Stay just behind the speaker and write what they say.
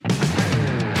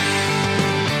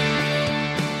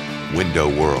Window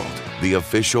World, the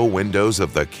official windows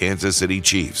of the Kansas City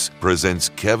Chiefs, presents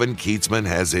Kevin Kietzman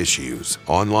Has Issues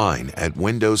online at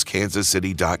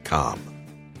windowskansascity.com.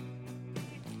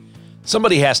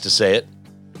 Somebody has to say it.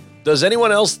 Does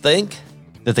anyone else think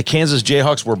that the Kansas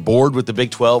Jayhawks were bored with the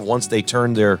Big 12 once they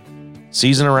turned their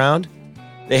season around?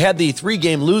 They had the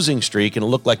 3-game losing streak, and it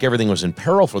looked like everything was in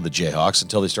peril for the Jayhawks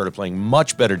until they started playing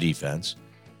much better defense,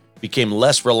 became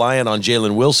less reliant on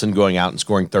Jalen Wilson going out and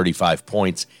scoring 35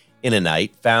 points in a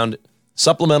night, found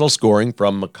supplemental scoring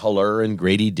from McCullough and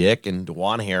Grady Dick and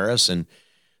DeJuan Harris, and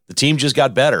the team just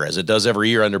got better, as it does every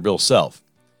year under Bill Self.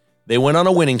 They went on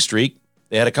a winning streak.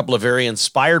 They had a couple of very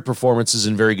inspired performances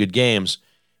in very good games.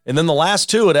 And then the last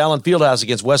two at Allen Fieldhouse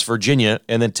against West Virginia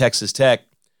and then Texas Tech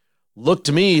looked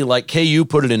to me like KU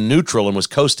put it in neutral and was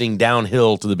coasting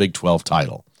downhill to the Big 12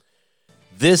 title.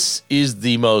 This is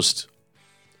the most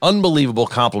unbelievable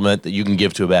compliment that you can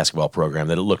give to a basketball program,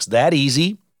 that it looks that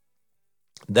easy,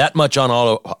 that much on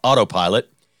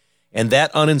autopilot, and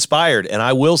that uninspired. And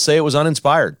I will say it was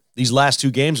uninspired. These last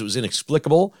two games, it was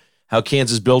inexplicable how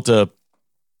Kansas built about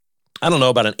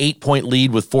an 8-point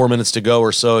lead with 4 minutes to go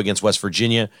or so against West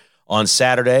Virginia on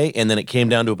Saturday, and then it came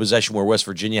down to a possession where West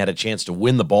Virginia had a chance to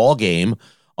win the ball game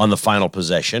on the final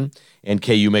possession, and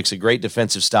KU makes a great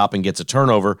defensive stop and gets a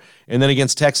turnover. And then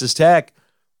against Texas Tech,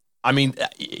 I mean,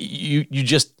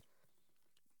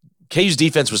 KU's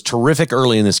defense was terrific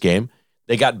early in this game.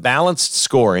 They got balanced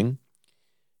scoring.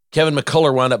 Kevin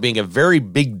McCullough wound up being a very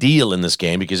big deal in this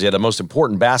game because he had the most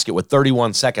important basket with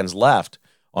 31 seconds left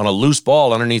on a loose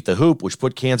ball underneath the hoop, which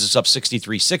put Kansas up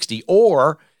 63-60.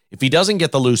 Or if he doesn't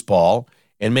get the loose ball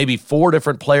and maybe 4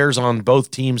 different players on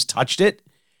both teams touched it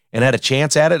and had a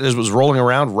chance at it as it was rolling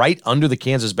around right under the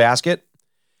Kansas basket,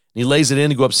 and he lays it in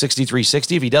to go up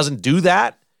 63-60. If he doesn't do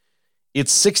that,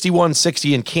 it's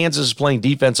 61-60, and Kansas is playing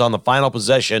defense on the final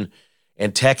possession,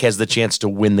 and Tech has the chance to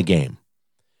win the game.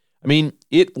 I mean,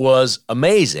 it was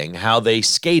amazing how they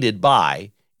skated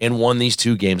by and won these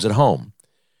 2 games at home.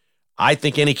 I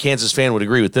think any Kansas fan would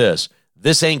agree with this.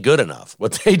 This ain't good enough.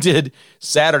 What they did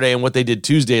Saturday and what they did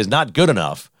Tuesday is not good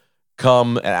enough.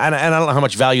 And I don't know how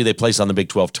much value they place on the Big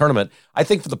 12 tournament. I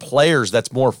think for the players,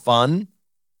 that's more fun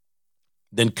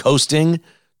than coasting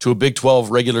to a Big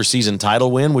 12 regular season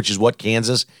title win, which is what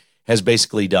Kansas has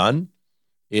basically done.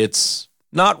 It's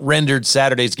not rendered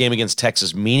Saturday's game against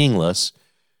Texas meaningless.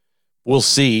 We'll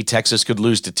see. Texas could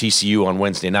lose to TCU on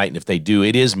Wednesday night, and if they do,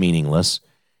 it is meaningless.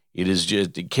 It is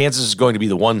just Kansas is going to be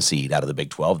the 1 seed out of the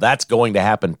Big 12. That's going to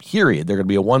happen, period. They're going to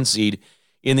be a 1 seed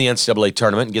in the NCAA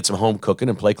tournament and get some home cooking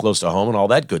and play close to home and all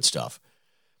that good stuff.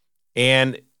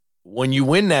 And when you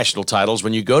win national titles,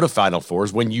 when you go to Final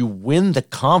Fours, when you win the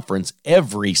conference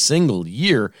every single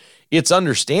year, it's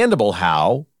understandable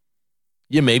how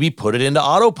you maybe put it into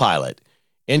autopilot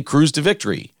and cruise to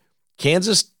victory.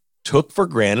 Kansas took for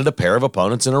granted a pair of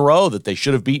opponents in a row that they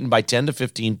should have beaten by 10 to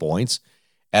 15 points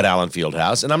at Allen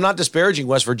Fieldhouse. And I'm not disparaging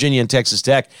West Virginia and Texas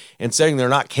Tech and saying they're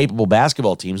not capable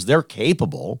basketball teams. They're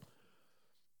capable.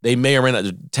 They may or may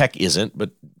not. Tech isn't,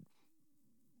 but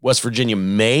West Virginia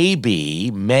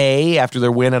may, after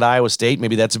their win at Iowa State,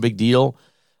 maybe that's a big deal.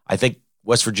 I think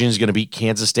West Virginia's going to beat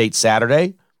Kansas State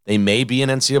Saturday. They may be an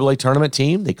NCAA tournament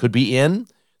team. They could be in.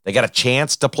 They got a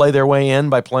chance to play their way in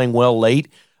by playing well late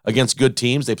against good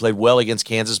teams. They played well against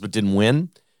Kansas but didn't win.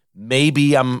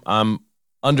 Maybe I'm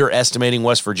underestimating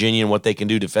West Virginia and what they can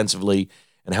do defensively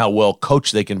and how well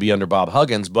coached they can be under Bob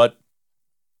Huggins, but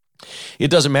it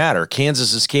doesn't matter.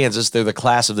 Kansas is Kansas. They're the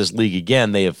class of this league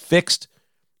again. They have fixed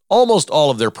almost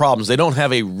all of their problems. They don't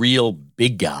have a real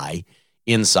big guy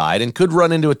inside and could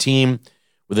run into a team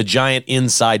with a giant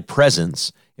inside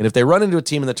presence. And if they run into a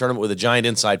team in the tournament with a giant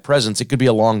inside presence, it could be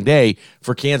a long day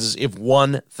for Kansas if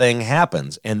one thing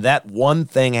happens. And that one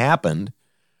thing happened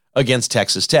against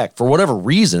Texas Tech. For whatever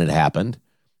reason it happened,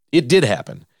 it did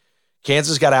happen.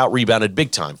 Kansas got out-rebounded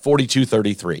big time,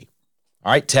 42-33.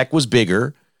 All right, Tech was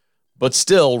bigger, but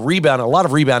still, a lot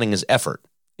of rebounding is effort,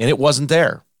 and it wasn't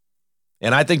there.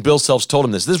 And I think Bill Self's told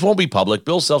him this. This won't be public.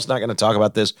 Bill Self's not going to talk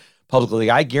about this publicly.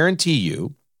 I guarantee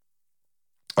you,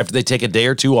 after they take a day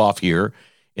or two off here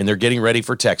and they're getting ready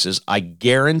for Texas, I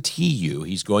guarantee you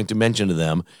he's going to mention to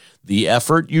them the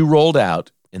effort you rolled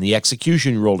out and the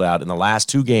execution you rolled out in the last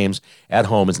 2 games at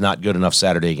home is not good enough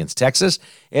Saturday against Texas,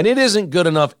 and it isn't good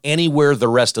enough anywhere the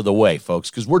rest of the way, folks,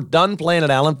 because we're done playing at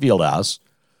Allen Fieldhouse.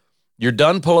 You're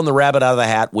done pulling the rabbit out of the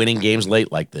hat, winning games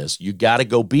late like this. You got to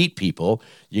go beat people.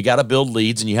 You got to build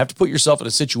leads, and you have to put yourself in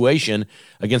a situation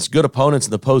against good opponents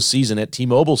in the postseason at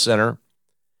T-Mobile Center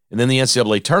and then the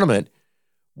NCAA tournament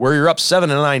where you're up 7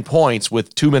 to 9 points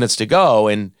with 2 minutes to go,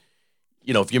 and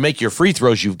if you make your free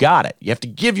throws, you've got it. You have to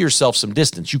give yourself some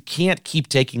distance. You can't keep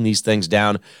taking these things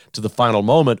down to the final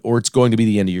moment or it's going to be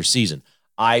the end of your season.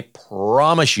 I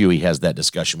promise you he has that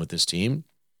discussion with this team.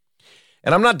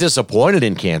 And I'm not disappointed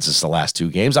in Kansas the last 2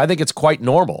 games. I think it's quite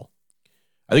normal.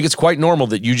 I think it's quite normal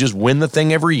that you just win the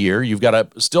thing every year. You've got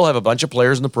to still have a bunch of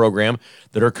players in the program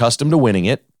that are accustomed to winning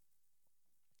it.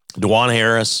 DeJuan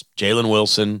Harris, Jalen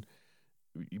Wilson,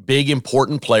 big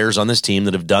important players on this team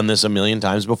that have done this a million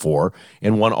times before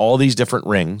and won all these different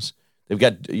rings. They've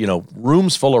got,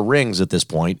 rooms full of rings at this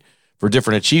point for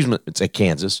different achievements at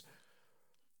Kansas.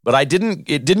 But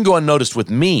it didn't go unnoticed with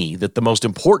me that the most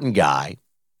important guy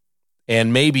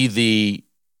and maybe the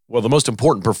most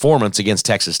important performance against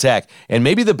Texas Tech and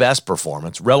maybe the best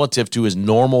performance relative to his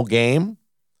normal game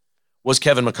was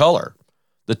Kevin McCullar,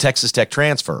 the Texas Tech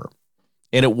transfer.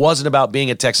 And it wasn't about being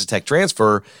a Texas Tech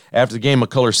transfer. After the game,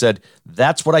 McCullar said,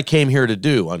 "That's what I came here to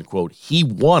do," unquote. He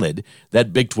wanted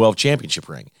that Big 12 championship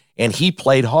ring, and he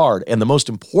played hard. And the most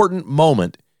important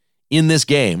moment in this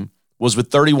game was with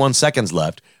 31 seconds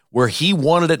left, where he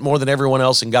wanted it more than everyone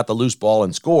else and got the loose ball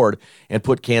and scored and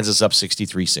put Kansas up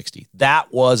 63-60.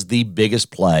 That was the biggest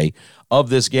play of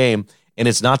this game, and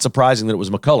it's not surprising that it was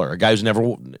McCullar, a guy who's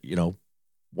never,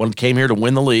 came here to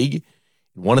win the league,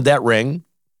 wanted that ring,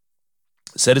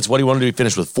 said it's what he wanted to do. He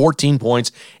finished with 14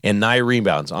 points and 9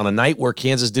 rebounds. On a night where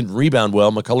Kansas didn't rebound well,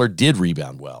 McCullar did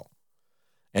rebound well.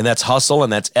 And that's hustle,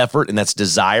 and that's effort, and that's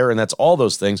desire, and that's all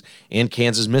those things, and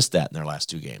Kansas missed that in their last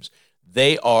 2 games.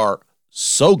 They are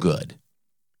so good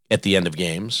at the end of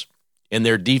games, and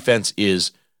their defense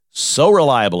is so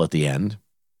reliable at the end,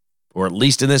 or at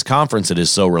least in this conference it is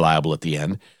so reliable at the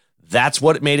end. That's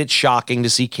what made it shocking to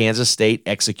see Kansas State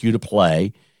execute a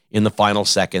play in the final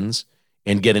seconds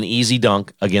and get an easy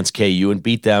dunk against KU and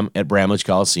beat them at Bramlage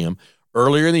Coliseum.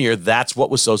 Earlier in the year, that's what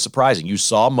was so surprising. You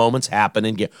saw moments happen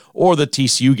in game, or the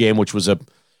TCU game, which was an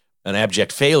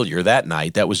abject failure that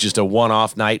night. That was just a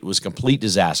one-off night. It was a complete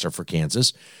disaster for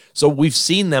Kansas. So we've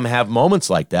seen them have moments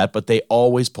like that, but they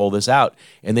always pull this out.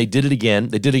 And they did it again.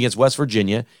 They did it against West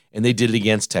Virginia, and they did it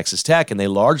against Texas Tech, and they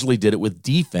largely did it with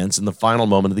defense in the final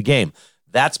moment of the game.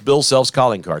 That's Bill Self's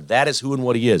calling card. That is who and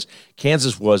what he is.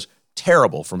 Kansas was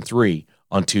terrible from 3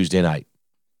 on Tuesday night.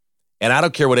 And I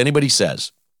don't care what anybody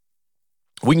says.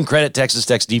 We can credit Texas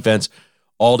Tech's defense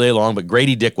all day long, but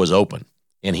Grady Dick was open,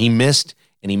 and he missed,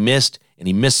 and he missed, and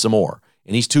he missed some more.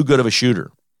 And he's too good of a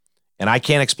shooter. And I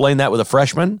can't explain that with a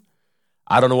freshman.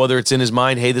 I don't know whether it's in his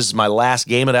mind, hey, this is my last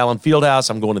game at Allen Fieldhouse.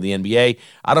 I'm going to the NBA.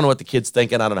 I don't know what the kid's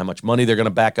thinking. I don't know how much money they're going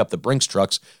to back up the Brinks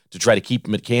trucks to try to keep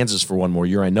him at Kansas for one more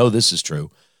year. I know this is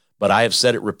true, but I have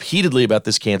said it repeatedly about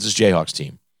this Kansas Jayhawks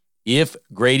team. If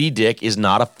Grady Dick is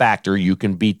not a factor, you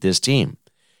can beat this team.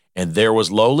 And there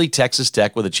was lowly Texas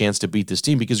Tech with a chance to beat this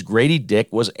team because Grady Dick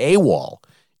was AWOL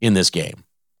in this game.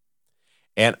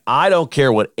 And I don't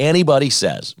care what anybody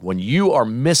says. When you are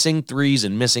missing threes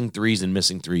and missing threes and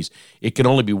missing threes, it can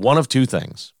only be one of 2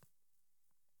 things.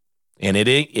 And it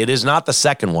is not the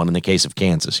second one in the case of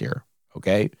Kansas here,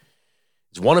 okay?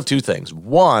 It's one of 2 things.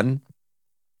 One,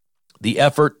 the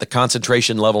effort, the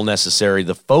concentration level necessary,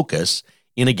 the focus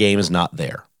in a game is not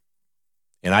there.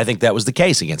 And I think that was the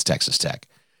case against Texas Tech.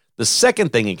 The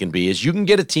second thing it can be is you can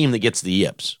get a team that gets the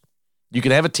yips. You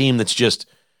can have a team that's just,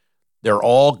 they're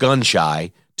all gun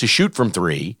shy to shoot from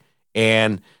 3,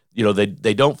 and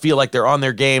they don't feel like they're on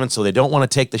their game, and so they don't want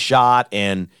to take the shot,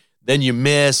 and then you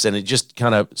miss, and it just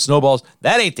kind of snowballs.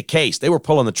 That ain't the case. They were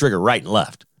pulling the trigger right and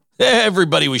left.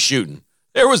 Everybody was shooting.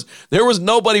 There was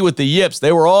nobody with the yips.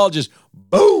 They were all just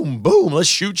boom, boom, let's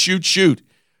shoot, shoot, shoot.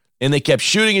 And they kept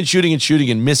shooting and shooting and shooting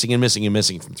and missing and missing and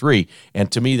missing from 3.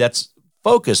 And to me, that's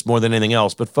focus more than anything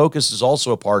else. But focus is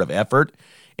also a part of effort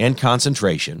and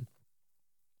concentration.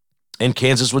 And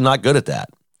Kansas was not good at that.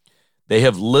 They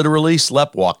have literally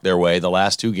sleptwalked their way the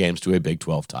last 2 games to a Big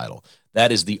 12 title.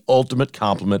 That is the ultimate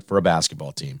compliment for a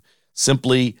basketball team.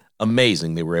 Simply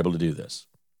amazing they were able to do this.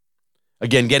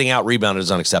 Again, getting out-rebounded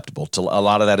is unacceptable. A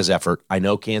lot of that is effort. I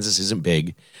know Kansas isn't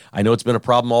big. I know it's been a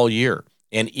problem all year.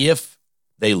 And if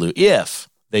they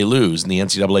lose in the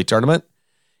NCAA tournament,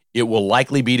 it will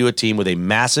likely be to a team with a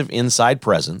massive inside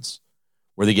presence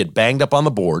where they get banged up on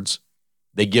the boards.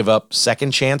 They give up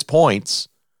second chance points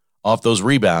off those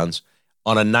rebounds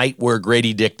on a night where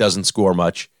Grady Dick doesn't score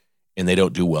much and they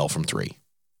don't do well from 3.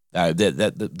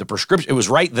 The prescription, it was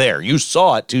right there. You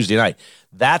saw it Tuesday night.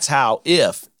 That's how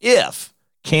if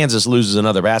Kansas loses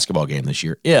another basketball game this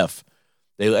year,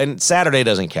 and Saturday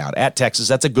doesn't count. At Texas,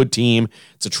 that's a good team.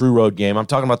 It's a true road game. I'm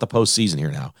talking about the postseason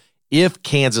here now. If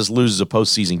Kansas loses a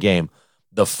postseason game,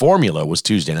 the formula was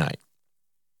Tuesday night.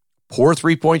 Poor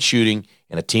 3-point shooting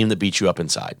and a team that beats you up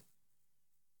inside.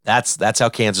 That's how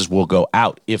Kansas will go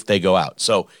out if they go out.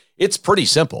 So it's pretty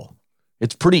simple.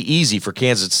 It's pretty easy for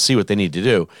Kansas to see what they need to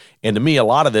do. And to me, a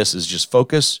lot of this is just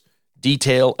focus,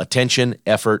 detail, attention,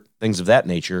 effort, things of that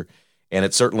nature. And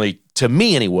it certainly, to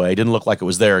me anyway, didn't look like it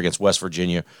was there against West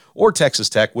Virginia or Texas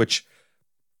Tech, which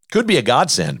could be a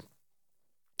godsend.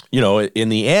 In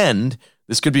the end,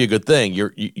 this could be a good thing.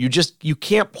 You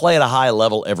can't play at a high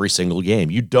level every single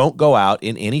game. You don't go out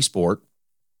in any sport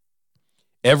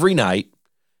every night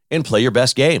and play your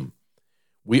best game.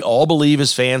 We all believe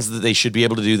as fans that they should be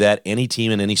able to do that. Any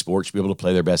team in any sport should be able to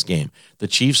play their best game. The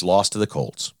Chiefs lost to the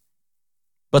Colts,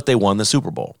 but they won the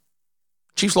Super Bowl.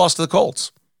 Chiefs lost to the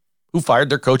Colts, who fired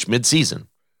their coach midseason.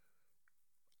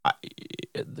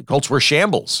 The Colts were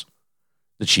shambles.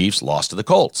 The Chiefs lost to the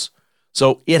Colts.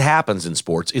 So it happens in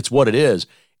sports. It's what it is.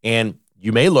 And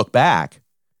you may look back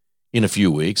in a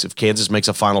few weeks if Kansas makes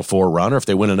a Final Four run or if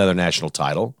they win another national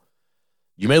title.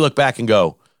 You may look back and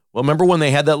go, well, remember when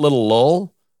they had that little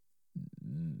lull?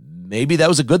 Maybe that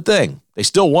was a good thing. They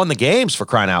still won the games, for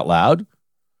crying out loud.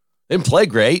 They didn't play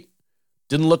great.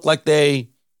 Didn't look like they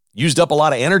used up a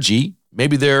lot of energy.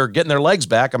 Maybe they're getting their legs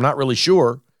back. I'm not really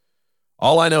sure.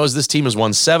 All I know is this team has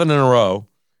won 7 in a row,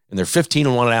 and they're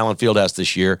 15-1 at Allen Fieldhouse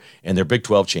this year, and they're Big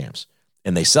 12 champs.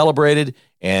 And they celebrated,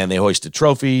 and they hoisted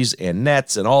trophies and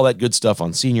nets and all that good stuff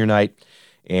on senior night.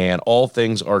 And all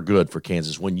things are good for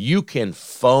Kansas. When you can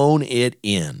phone it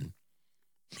in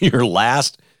your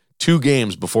last 2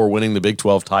 games before winning the Big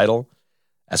 12 title,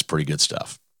 that's pretty good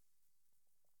stuff.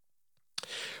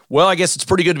 Well, I guess it's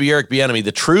pretty good to be Eric Bieniemy.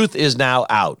 The truth is now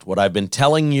out. What I've been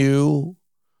telling you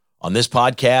on this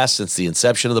podcast since the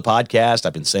inception of the podcast,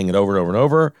 I've been saying it over and over and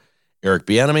over. Eric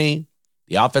Bieniemy,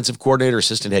 the offensive coordinator,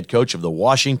 assistant head coach of the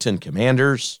Washington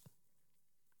Commanders,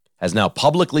 has now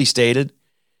publicly stated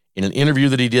in an interview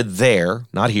that he did there,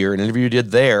 not here, an interview he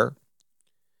did there,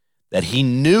 that he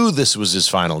knew this was his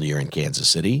final year in Kansas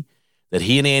City, that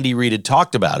he and Andy Reid had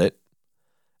talked about it,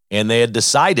 and they had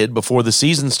decided before the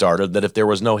season started that if there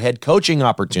was no head coaching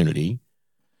opportunity,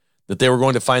 that they were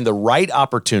going to find the right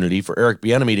opportunity for Eric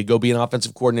Bieniemy to go be an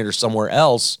offensive coordinator somewhere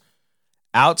else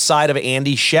outside of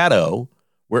Andy's shadow,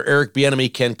 where Eric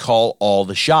Bieniemy can call all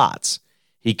the shots.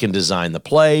 He can design the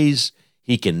plays,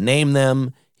 he can name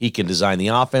them, he can design the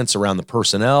offense around the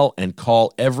personnel and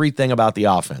call everything about the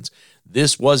offense.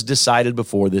 This was decided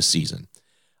before this season.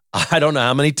 I don't know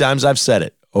how many times I've said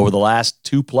it over the last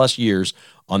 2+ years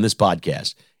on this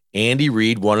podcast. Andy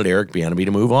Reid wanted Eric Bieniemy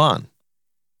to move on.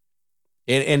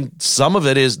 And some of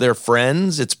it is they're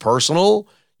friends. It's personal.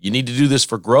 You need to do this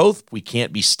for growth. We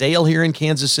can't be stale here in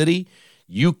Kansas City.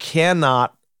 You can't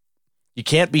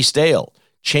be stale.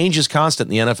 Change is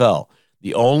constant in the NFL.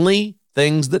 The only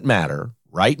things that matter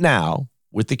right now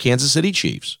with the Kansas City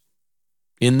Chiefs,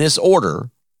 in this order,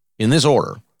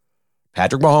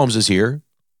 Patrick Mahomes is here,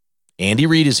 Andy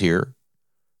Reid is here,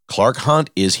 Clark Hunt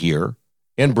is here,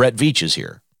 and Brett Veach is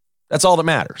here. That's all that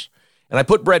matters. And I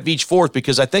put Brett Veach fourth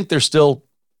because I think there's,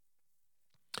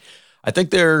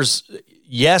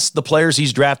 yes, the players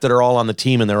he's drafted are all on the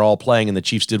team and they're all playing, and the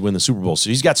Chiefs did win the Super Bowl. So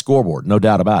he's got scoreboard, no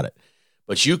doubt about it.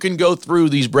 But you can go through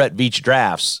these Brett Veach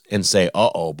drafts and say,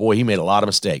 boy, he made a lot of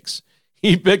mistakes.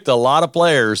 He picked a lot of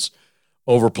players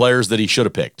over players that he should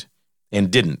have picked and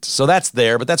didn't. So that's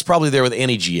there, but that's probably there with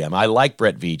any GM. I like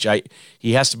Brett Veach.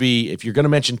 He has to be, if you're going to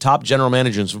mention top general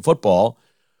managers in football,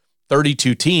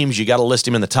 32 teams, you got to list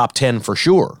him in the top 10 for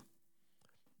sure.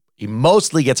 He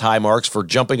mostly gets high marks for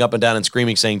jumping up and down and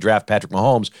screaming, saying draft Patrick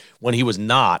Mahomes when he was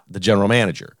not the general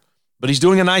manager. But he's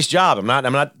doing a nice job. I'm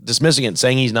not dismissing it and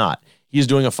saying he's not. He's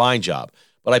doing a fine job.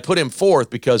 But I put him fourth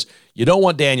because you don't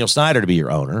want Daniel Snyder to be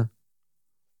your owner.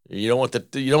 You don't want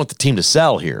the team to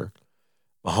sell here.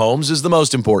 Mahomes is the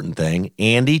most important thing.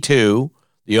 Andy 2,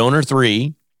 the owner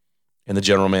 3, and the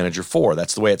general manager 4.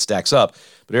 That's the way it stacks up.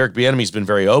 But Eric Bieniemy's been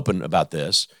very open about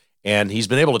this, and he's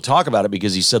been able to talk about it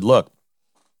because he said, look,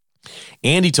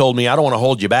 Andy told me I don't want to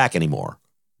hold you back anymore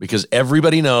because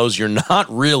everybody knows you're not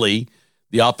really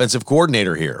the offensive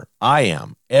coordinator here. I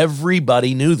am.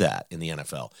 Everybody knew that in the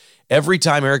NFL. Every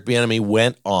time Eric Bieniemy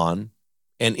went on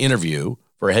an interview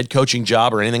for a head coaching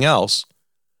job or anything else,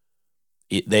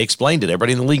 they explained it.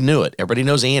 Everybody in the league knew it. Everybody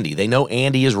knows Andy. They know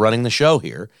Andy is running the show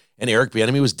here, and Eric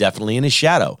Bieniemy was definitely in his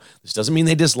shadow. This doesn't mean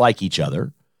they dislike each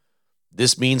other.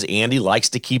 This means Andy likes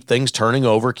to keep things turning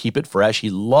over, keep it fresh. He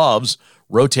loves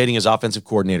rotating his offensive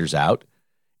coordinators out,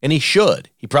 and he should.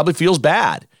 He probably feels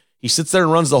bad. He sits there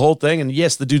and runs the whole thing, and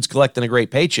yes, the dude's collecting a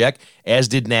great paycheck, as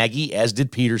did Nagy, as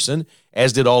did Peterson,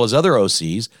 as did all his other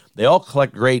OCs. They all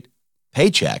collect great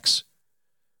paychecks.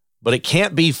 But it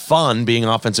can't be fun being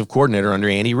offensive coordinator under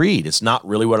Andy Reid. It's not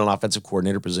really what an offensive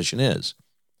coordinator position is.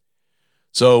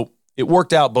 So it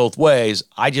worked out both ways.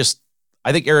 I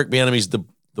think Eric Bieniemy's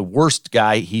the worst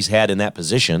guy he's had in that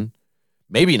position,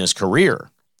 maybe in his career.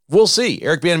 We'll see.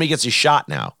 Eric Bieniemy gets his shot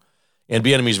now. And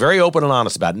Bieniemy's very open and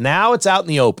honest about it. Now it's out in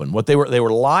the open. They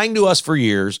were lying to us for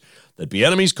years that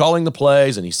Bieniemy's calling the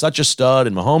plays and he's such a stud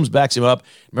and Mahomes backs him up.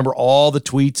 Remember all the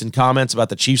tweets and comments about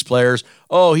the Chiefs players?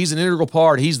 Oh, he's an integral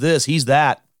part. He's this, he's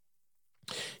that.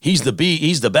 He's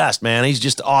the best, man. He's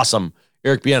just awesome.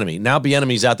 Eric Bieniemy. Now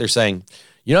Bieniemy's out there saying,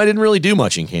 I didn't really do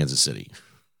much in Kansas City.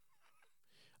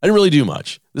 I didn't really do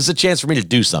much. This is a chance for me to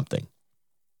do something.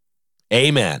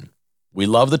 Amen. We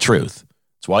love the truth.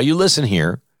 That's why you listen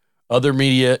here. Other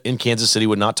media in Kansas City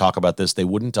would not talk about this. They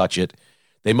wouldn't touch it.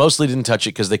 They mostly didn't touch it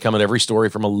because they come at every story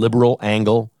from a liberal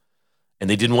angle, and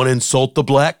they didn't want to insult the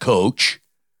black coach.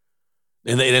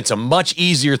 And it's a much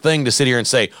easier thing to sit here and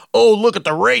say, oh, look at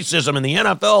the racism in the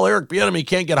NFL. Eric Bieniemy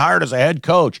can't get hired as a head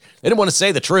coach. They didn't want to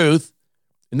say the truth.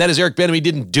 And that is Eric Bieniemy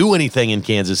didn't do anything in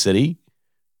Kansas City.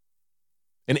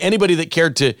 And anybody that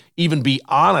cared to even be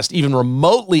honest, even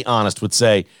remotely honest, would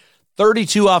say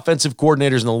 32 offensive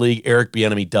coordinators in the league, Eric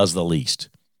Bieniemy does the least.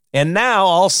 And now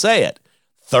I'll say it.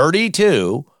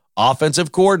 32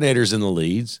 offensive coordinators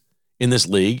in this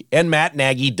league, and Matt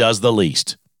Nagy does the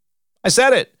least. I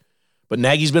said it. But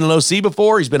Nagy's been an OC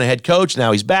before. He's been a head coach.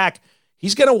 Now he's back.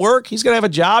 He's going to work. He's going to have a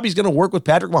job. He's going to work with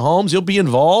Patrick Mahomes. He'll be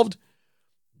involved.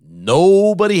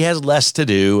 Nobody has less to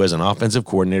do as an offensive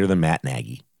coordinator than Matt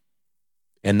Nagy.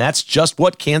 And that's just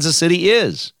what Kansas City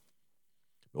is.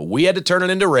 But we had to turn it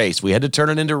into race. We had to turn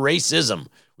it into racism.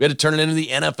 We had to turn it into the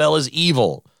NFL is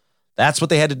evil. That's what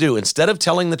they had to do. Instead of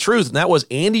telling the truth, and that was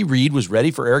Andy Reid was ready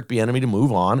for Eric Bieniemy to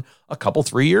move on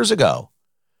 3 years ago.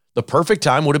 The perfect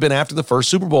time would have been after the first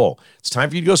Super Bowl. It's time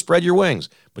for you to go spread your wings.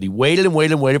 But he waited and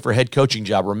waited and waited for a head coaching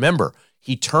job. Remember,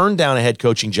 he turned down a head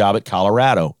coaching job at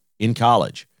Colorado in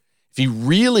college. If he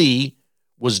really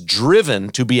was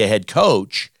driven to be a head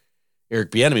coach,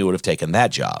 Eric Bieniemy would have taken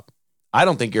that job. I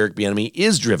don't think Eric Bieniemy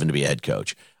is driven to be a head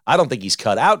coach. I don't think he's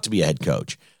cut out to be a head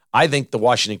coach. I think the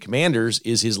Washington Commanders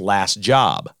is his last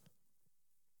job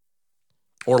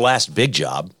or last big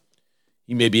job.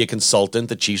 He may be a consultant.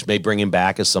 The Chiefs may bring him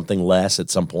back as something less at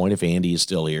some point if Andy is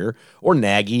still here. Or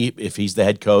Nagy, if he's the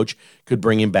head coach, could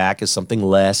bring him back as something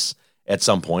less at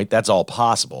some point. That's all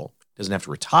possible. Doesn't have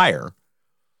to retire.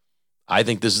 I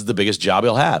think this is the biggest job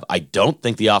he'll have. I don't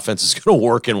think the offense is going to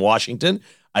work in Washington.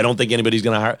 I don't think anybody's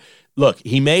going to hire. Look,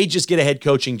 he may just get a head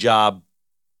coaching job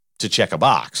to check a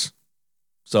box.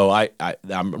 So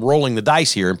I'm rolling the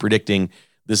dice here and predicting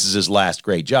this is his last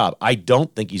great job. I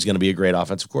don't think he's going to be a great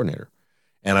offensive coordinator.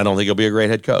 And I don't think he'll be a great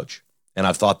head coach. And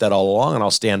I've thought that all along, and I'll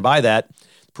stand by that.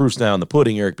 Proof's now in the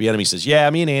pudding. Eric Bieniemy says, yeah,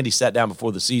 me and Andy sat down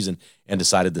before the season and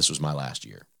decided this was my last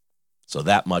year. So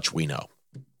that much we know.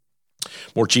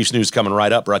 More Chiefs news coming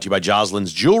right up, brought to you by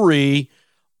Joslin's Jewelry.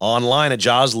 Online at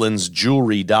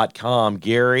joslinsjewelry.com.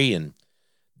 Gary and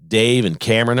Dave and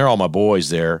Cameron, they're all my boys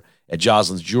there at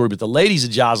Joslin's Jewelry. But the ladies at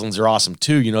Joslin's are awesome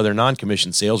too. They're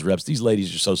non-commissioned sales reps. These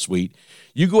ladies are so sweet.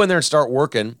 You go in there and start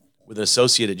working with an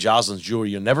associate at Joslin's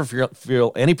Jewelry, you'll never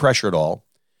feel any pressure at all.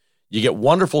 You get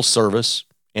wonderful service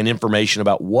and information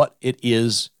about what it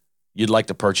is you'd like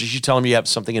to purchase. You tell them you have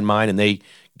something in mind, and they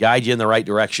guide you in the right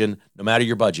direction, no matter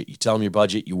your budget. You tell them your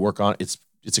budget, you work on it.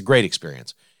 It's a great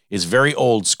experience. It's very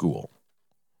old school.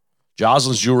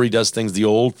 Joslin's Jewelry does things the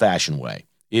old-fashioned way.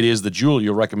 It is the jewel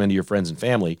you'll recommend to your friends and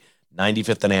family,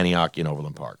 95th and Antioch in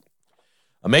Overland Park.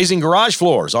 Amazing Garage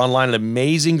Floors, online at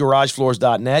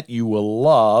amazinggaragefloors.net. You will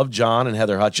love John and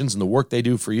Heather Hutchins and the work they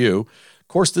do for you. Of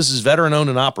course, this is veteran-owned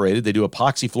and operated. They do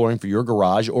epoxy flooring for your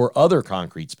garage or other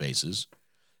concrete spaces.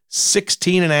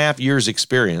 16 and a half years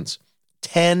experience,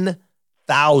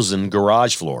 10,000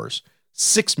 garage floors,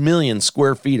 6 million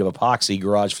square feet of epoxy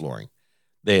garage flooring.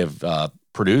 They have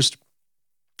produced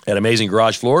at Amazing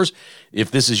Garage Floors. If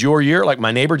this is your year, like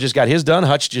my neighbor just got his done,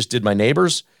 Hutch just did my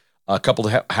neighbor's a couple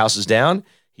of houses down.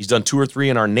 He's done 2 or 3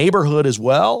 in our neighborhood as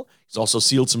well. He's also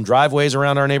sealed some driveways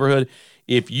around our neighborhood.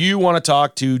 If you want to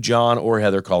talk to John or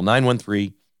Heather, call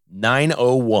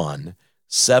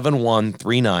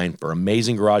 913-901-7139 for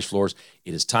Amazing Garage Floors.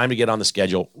 It is time to get on the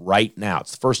schedule right now.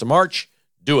 It's the 1st of March.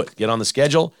 Do it. Get on the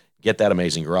schedule. Get that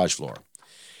Amazing Garage Floor.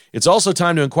 It's also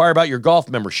time to inquire about your golf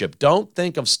membership. Don't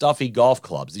think of stuffy golf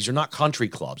clubs. These are not country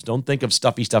clubs. Don't think of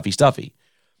stuffy.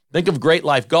 Think of Great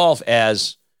Life Golf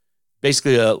as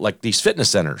basically like these fitness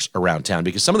centers around town,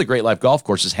 because some of the Great Life golf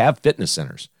courses have fitness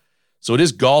centers. So it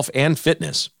is golf and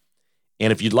fitness.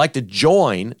 And if you'd like to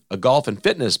join a golf and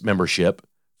fitness membership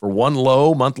for one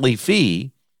low monthly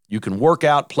fee, you can work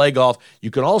out, play golf.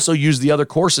 You can also use the other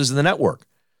courses in the network.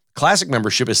 Classic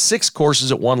membership is 6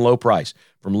 courses at one low price,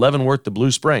 from Leavenworth to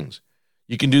Blue Springs.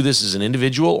 You can do this as an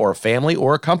individual or a family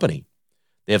or a company.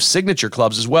 They have signature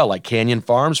clubs as well, like Canyon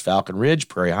Farms, Falcon Ridge,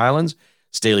 Prairie Highlands,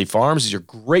 Staley Farms. These are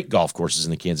great golf courses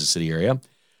in the Kansas City area.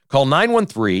 Call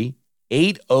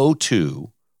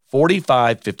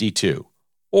 913-802-4552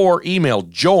 or email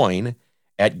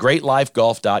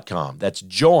join@greatlifegolf.com. That's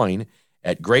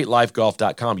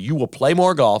join@greatlifegolf.com. You will play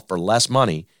more golf for less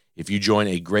money if you join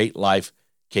a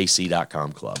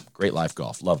greatlifekc.com club. Great Life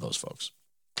Golf. Love those folks.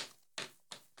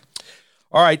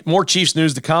 All right, more Chiefs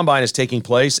news. The Combine is taking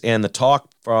place, and the talk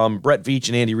from Brett Veach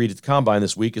and Andy Reid at the Combine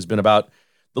this week has been about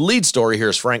the lead story here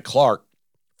is Frank Clark.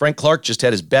 Frank Clark just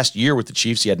had his best year with the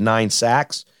Chiefs. He had 9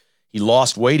 sacks. He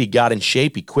lost weight. He got in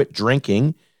shape. He quit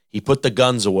drinking. He put the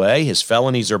guns away. His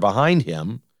felonies are behind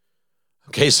him.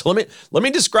 Okay, so let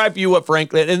me describe for you what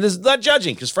Frank, and this is not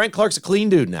judging because Frank Clark's a clean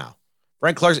dude now.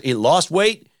 Frank Clark, he lost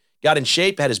weight, got in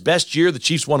shape, had his best year. The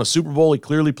Chiefs won a Super Bowl. He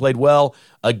clearly played well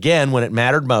again when it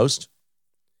mattered most.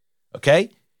 Okay?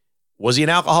 Was he an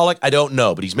alcoholic? I don't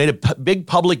know, but he's made a big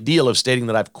public deal of stating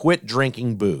that I've quit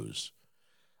drinking booze.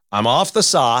 I'm off the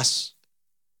sauce.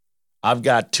 I've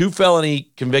got 2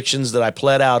 felony convictions that I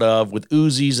pled out of with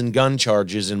Uzis and gun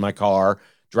charges in my car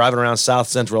driving around South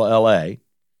Central LA.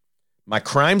 My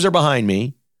crimes are behind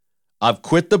me. I've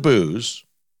quit the booze,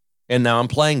 and now I'm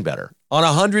playing better on a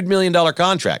 $100 million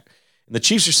contract. And the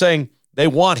Chiefs are saying they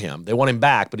want him. They want him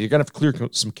back, but you're going to have to clear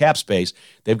some cap space.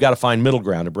 They've got to find middle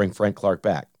ground to bring Frank Clark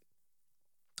back.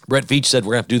 Brett Veach said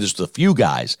we're going to have to do this with a few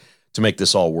guys to make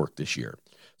this all work this year.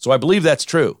 So I believe that's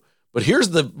true. But here's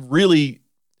the really,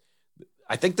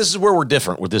 I think this is where we're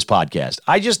different with this podcast.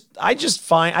 I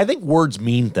think words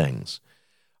mean things.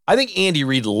 I think Andy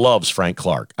Reid loves Frank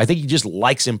Clark. I think he just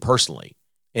likes him personally.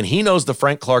 And he knows the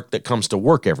Frank Clark that comes to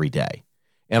work every day.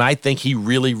 And I think he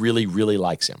really, really, really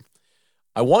likes him.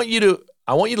 I want you to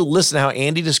listen to how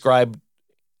Andy described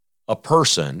a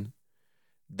person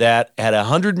that had a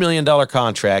 $100 million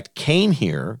contract, came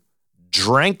here,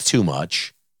 drank too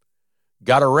much,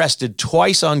 got arrested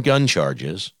twice on gun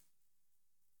charges,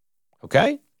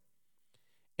 okay?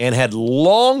 And had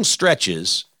long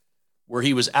stretches where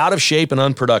he was out of shape and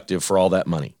unproductive for all that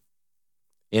money.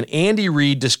 And Andy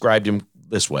Reid described him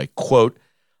this way, quote,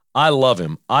 I love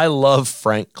him. I love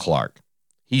Frank Clark.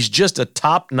 He's just a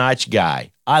top-notch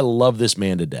guy. I love this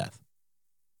man to death,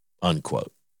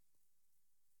 unquote.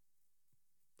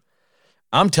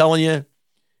 I'm telling you,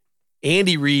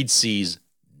 Andy Reid sees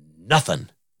nothing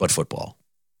but football.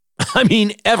 I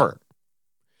mean, ever.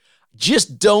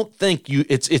 Just don't think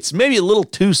it's maybe a little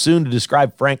too soon to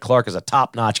describe Frank Clark as a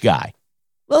top-notch guy.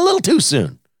 A little too soon.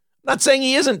 I'm not saying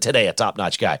he isn't today a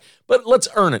top-notch guy, but let's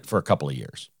earn it for a couple of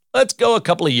years. Let's go a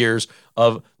couple of years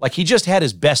of, like, he just had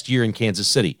his best year in Kansas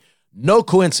City. No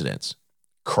coincidence.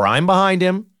 Crime behind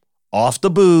him, off the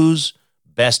booze,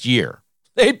 best year.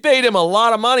 They paid him a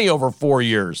lot of money over 4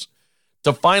 years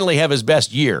to finally have his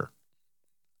best year.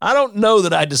 I don't know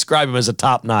that I describe him as a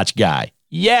top-notch guy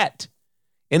yet.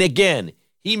 And again,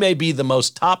 he may be the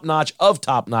most top-notch of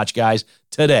top-notch guys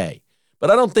today,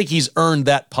 but I don't think he's earned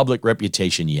that public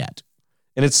reputation yet.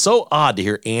 And it's so odd to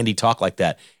hear Andy talk like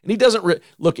that. And he doesn't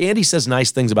look, Andy says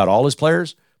nice things about all his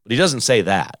players, but he doesn't say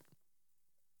that.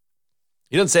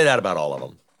 He doesn't say that about all of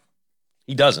them.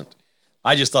 He doesn't.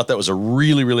 I just thought that was a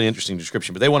really, really interesting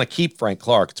description. But they want to keep Frank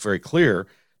Clark. It's very clear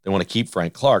they want to keep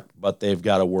Frank Clark, but they've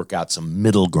got to work out some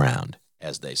middle ground,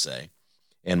 as they say,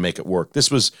 and make it work. There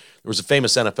was a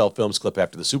famous NFL Films clip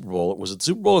after the Super Bowl. Was it the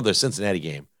Super Bowl or the Cincinnati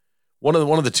game? One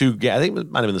of the two. I think it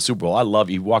might have been the Super Bowl. I love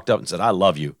you. He walked up and said, "I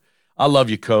love you. I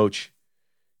love you, Coach."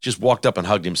 Just walked up and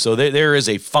hugged him. So there is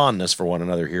a fondness for one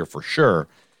another here for sure.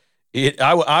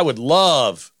 I would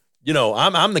love,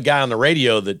 I'm the guy on the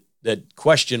radio that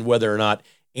questioned whether or not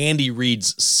Andy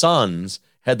Reid's sons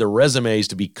had the resumes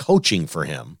to be coaching for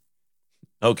him.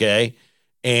 Okay.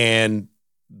 And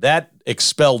that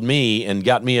expelled me and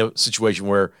got me a situation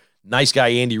where nice guy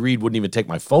Andy Reid wouldn't even take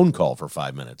my phone call for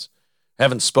 5 minutes.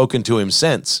 Haven't spoken to him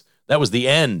since. That was the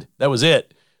end. That was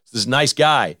it. This nice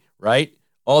guy, right?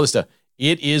 All this stuff.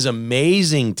 It is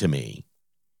amazing to me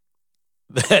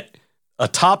that a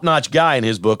top-notch guy in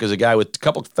his book is a guy with a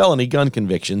couple felony gun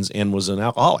convictions and was an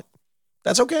alcoholic.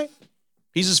 That's okay.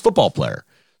 He's his football player.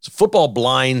 So football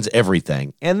blinds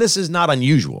everything. And this is not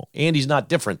unusual. Andy's not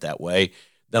different that way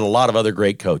than a lot of other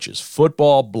great coaches.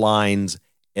 Football blinds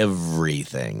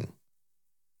everything.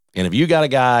 And if you got a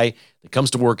guy that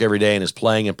comes to work every day and is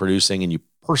playing and producing and you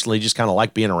personally just kind of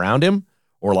like being around him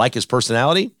or like his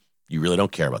personality, you really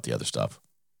don't care about the other stuff.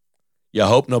 You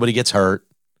hope nobody gets hurt.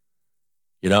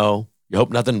 You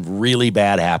hope nothing really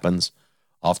bad happens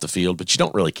off the field, but you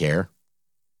don't really care.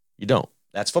 You don't.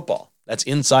 That's football. That's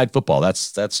inside football.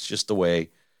 That's just the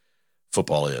way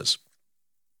football is.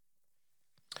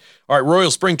 All right,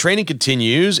 Royals spring training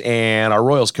continues, and our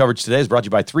Royals coverage today is brought to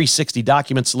you by 360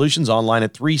 Document Solutions, online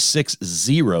at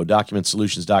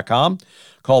 360documentsolutions.com.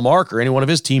 Call Mark or any one of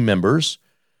his team members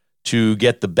to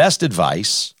get the best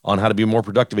advice on how to be more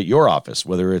productive at your office,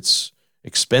 whether it's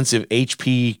expensive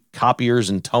HP copiers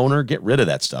and toner. Get rid of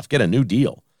that stuff. Get a new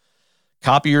deal.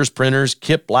 Copiers, printers,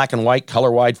 KIP, black and white,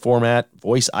 color wide format,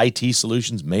 voice IT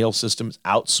solutions, mail systems,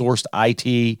 outsourced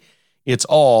IT. It's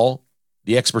all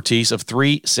the expertise of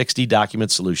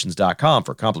 360documentsolutions.com.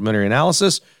 For complimentary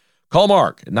analysis, call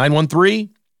Mark at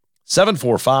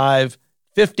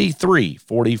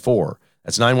 913-745-5344.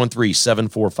 That's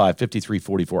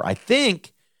 913-745-5344. I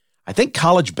think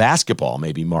college basketball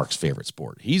may be Mark's favorite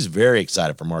sport. He's very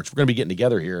excited for March. We're going to be getting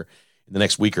together here in the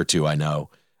next week or two, I know.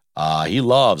 He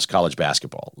loves college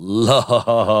basketball.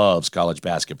 Loves college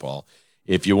basketball.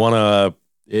 If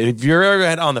you're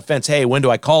ever on the fence, hey, when do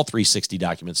I call 360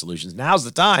 Document Solutions? Now's the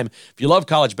time. If you love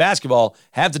college basketball,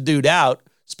 have the dude out,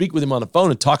 speak with him on the phone,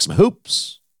 and talk some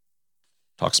hoops.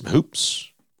 Talk some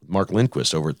hoops with Mark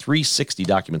Lindquist over at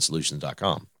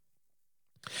 360documentsolutions.com.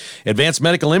 Advanced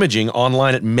Medical Imaging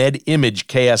online at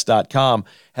medimageks.com.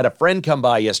 Had a friend come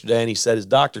by yesterday, and he said his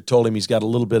doctor told him he's got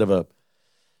to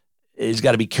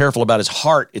be careful about his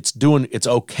heart. It's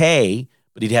okay,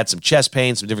 but he'd had some chest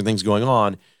pain, some different things going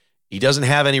on. He doesn't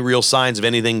have any real signs of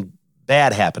anything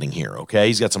bad happening here, okay?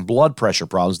 He's got some blood pressure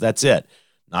problems. That's it.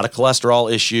 Not a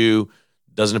cholesterol issue.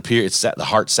 Doesn't appear, the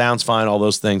heart sounds fine, all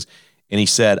those things. And he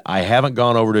said, I haven't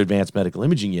gone over to Advanced Medical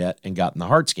Imaging yet and gotten the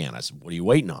heart scan. I said, what are you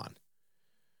waiting on?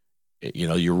 You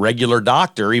know, your regular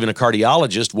doctor, even a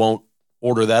cardiologist, won't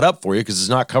order that up for you because it's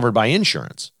not covered by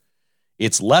insurance.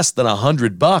 It's less than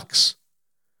 $100.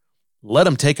 Let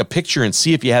them take a picture and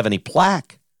see if you have any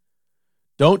plaque.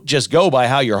 Don't just go by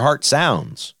how your heart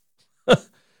sounds.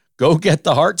 Go get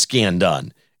the heart scan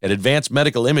done at Advanced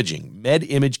Medical Imaging,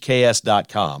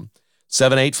 medimageks.com,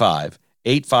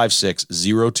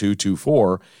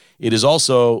 785-856-0224. It is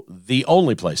also the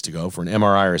only place to go for an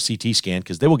MRI or a CT scan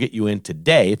because they will get you in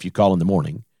today if you call in the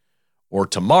morning or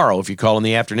tomorrow if you call in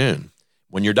the afternoon.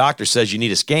 When your doctor says you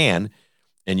need a scan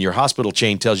and your hospital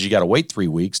chain tells you got to wait 3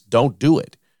 weeks, don't do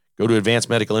it. Go to Advanced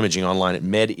Medical Imaging online at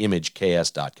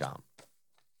medimageks.com.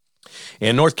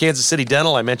 And North Kansas City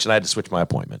Dental, I mentioned I had to switch my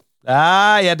appointment.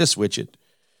 I had to switch it.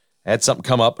 I had something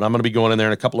come up, and I'm going to be going in there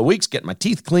in a couple of weeks, getting my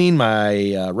teeth cleaned,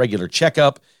 my regular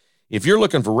checkup. If you're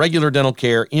looking for regular dental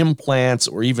care, implants,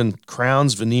 or even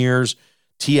crowns, veneers,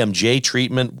 TMJ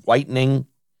treatment, whitening,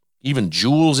 even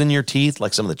jewels in your teeth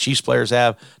like some of the Chiefs players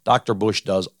have, Dr. Bush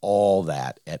does all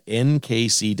that at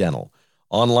NKC Dental.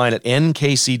 Online at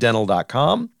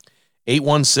nkcdental.com,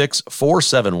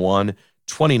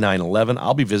 816-471-2911.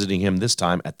 I'll be visiting him this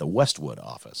time at the Westwood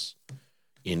office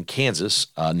in Kansas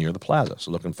near the plaza.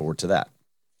 So looking forward to that.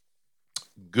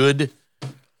 Good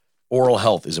oral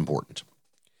health is important.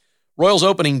 Royals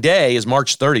opening day is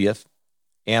March 30th,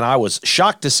 and I was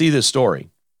shocked to see this story.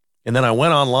 And then I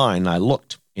went online and I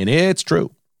looked, and it's true.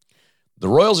 The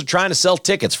Royals are trying to sell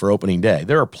tickets for opening day.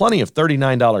 There are plenty of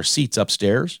 $39 seats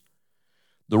upstairs.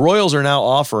 The Royals are now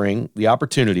offering the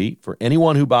opportunity for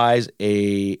anyone who buys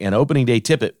an opening day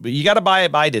ticket, but you got to buy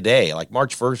it by today, like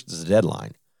March 1st is the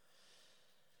deadline.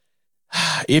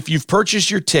 If you've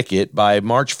purchased your ticket by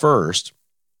March 1st,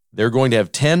 they're going to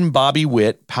have 10 Bobby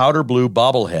Witt powder blue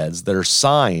bobbleheads that are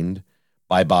signed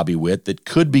by Bobby Witt that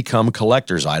could become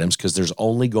collector's items because there's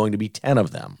only going to be 10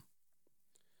 of them.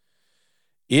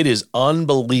 It is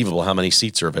unbelievable how many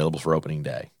seats are available for opening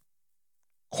day.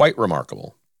 Quite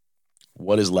remarkable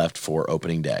what is left for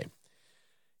opening day.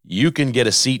 You can get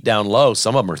a seat down low.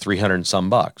 Some of them are $300 and some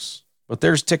bucks. But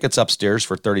there's tickets upstairs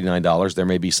for $39. There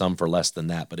may be some for less than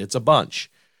that, but it's a bunch.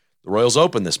 The Royals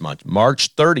open this month,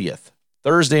 March 30th,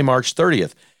 Thursday, March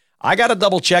 30th. I got to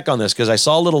double check on this because I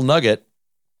saw a little nugget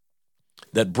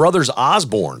that Brothers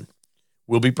Osborne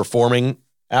will be performing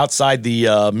outside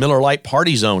the Miller Lite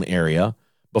Party Zone area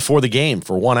before the game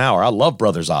for 1 hour. I love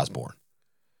Brothers Osborne.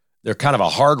 They're kind of a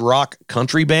hard rock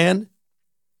country band.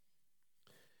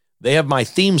 They have my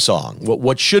theme song,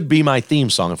 what should be my theme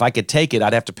song. If I could take it,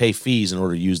 I'd have to pay fees in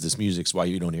order to use this music. So why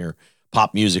you don't hear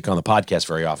pop music on the podcast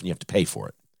very often, you have to pay for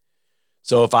it.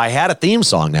 So if I had a theme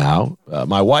song now,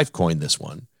 my wife coined this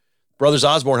one. Brothers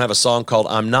Osborne have a song called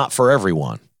I'm Not For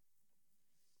Everyone.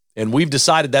 And we've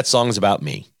decided that song is about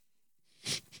me.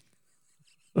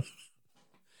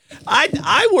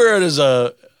 I wear it as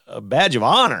a badge of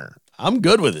honor. I'm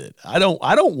good with it. I don't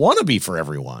want to be for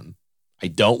everyone. I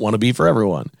don't want to be for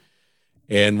everyone.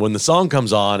 And when the song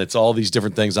comes on, it's all these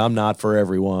different things. I'm not for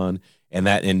everyone.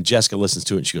 And Jessica listens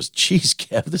to it and she goes, geez,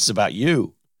 Kev, this is about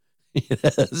you.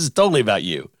 This is totally about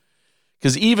you.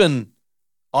 Because even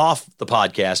off the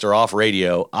podcast or off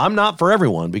radio, I'm not for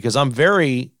everyone because I'm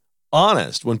very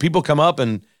honest. When people come up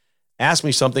and ask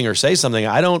me something or say something,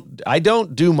 I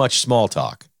don't do much small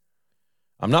talk.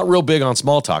 I'm not real big on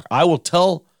small talk. I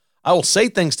will say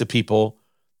things to people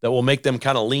that will make them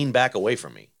kind of lean back away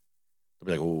from me.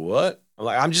 They'll be like, what? I'm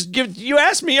like, I'm just giving, you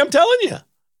asked me, I'm telling you.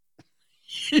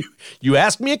 You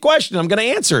asked me a question, I'm going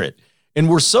to answer it. And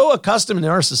we're so accustomed in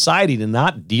our society to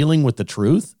not dealing with the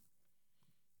truth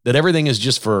that everything is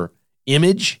just for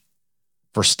image,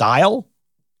 for style,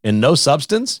 and no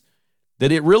substance,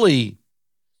 that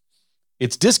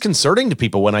it's disconcerting to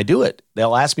people when I do it.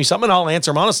 They'll ask me something, and I'll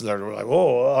answer them honestly. They're like,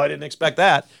 oh, I didn't expect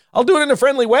that. I'll do it in a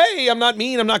friendly way. I'm not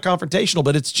mean. I'm not confrontational,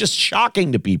 but it's just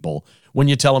shocking to people when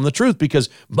you tell them the truth because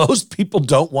most people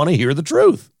don't want to hear the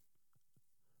truth.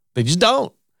 They just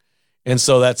don't. And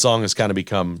so that song has kind of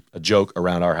become a joke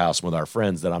around our house with our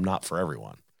friends that I'm not for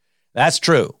everyone. That's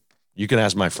true. You can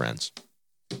ask my friends.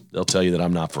 They'll tell you that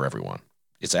I'm not for everyone.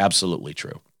 It's absolutely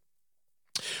true.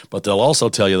 But they'll also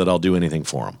tell you that I'll do anything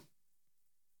for them.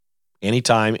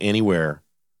 Anytime, anywhere,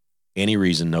 any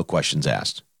reason, no questions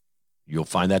asked. You'll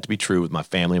find that to be true with my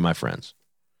family and my friends.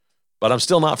 But I'm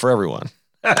still not for everyone.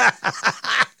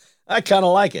 I kind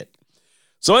of like it.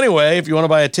 So anyway, if you want to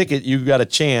buy a ticket, you've got a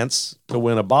chance to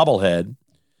win a bobblehead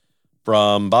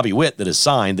from Bobby Witt that is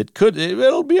signed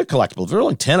it'll be a collectible. If there are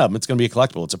only 10 of them, it's going to be a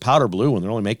collectible. It's a powder blue one.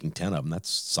 They're only making 10 of them. That's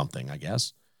something, I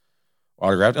guess.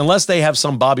 Autographed. Unless they have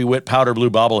some Bobby Witt powder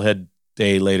blue bobblehead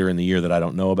day later in the year that I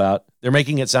don't know about. They're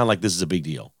making it sound like this is a big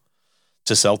deal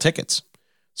to sell tickets.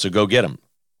 So go get them.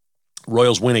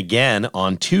 Royals win again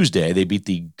on Tuesday. They beat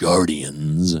the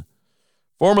Guardians,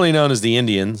 formerly known as the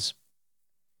Indians.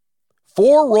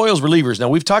 4 Royals relievers. Now,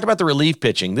 we've talked about the relief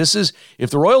pitching. If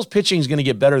the Royals pitching is going to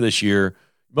get better this year,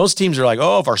 most teams are like,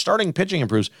 oh, if our starting pitching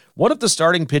improves, what if the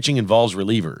starting pitching involves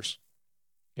relievers?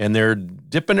 And they're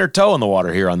dipping their toe in the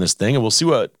water here on this thing, and we'll see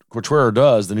what Quatrero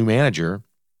does, the new manager.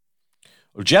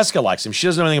 Well, Jessica likes him. She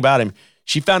doesn't know anything about him.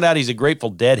 She found out he's a Grateful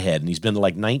Dead head, and he's been to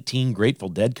like 19 Grateful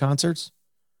Dead concerts.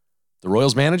 The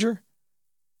Royals manager,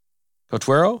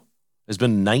 Quatrero, has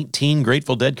been to 19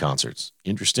 Grateful Dead concerts.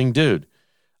 Interesting dude.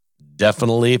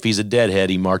 Definitely, if he's a deadhead,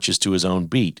 he marches to his own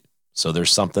beat. So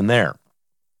there's something there.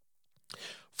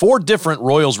 4 different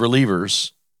Royals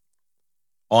relievers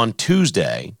on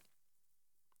Tuesday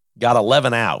got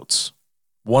 11 outs.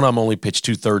 One of them only pitched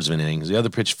 2/3 of an inning. The other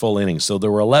pitched full innings. So there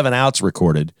were 11 outs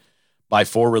recorded by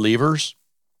 4 relievers.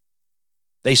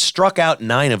 They struck out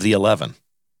 9 of the 11.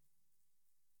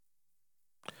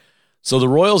 So the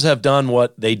Royals have done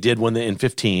what they did in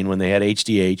 15 when they had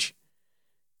HDH.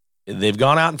 They've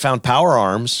gone out and found power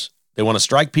arms. They want to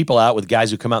strike people out with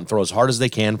guys who come out and throw as hard as they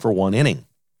can for 1 inning.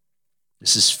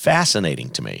 This is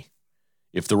fascinating to me.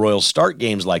 If the Royals start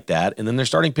games like that, and then their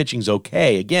starting pitching's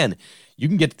okay, again, you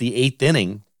can get to the 8th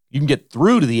inning. You can get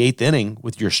through to the 8th inning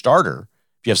with your starter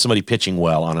if you have somebody pitching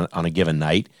well on a given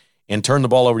night and turn the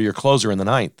ball over to your closer in the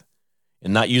 9th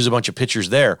and not use a bunch of pitchers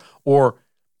there. Or,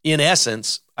 in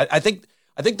essence, I think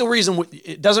the reason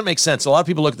it doesn't make sense, a lot of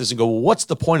people look at this and go, well, what's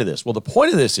the point of this? Well, the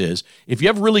point of this is if you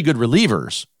have really good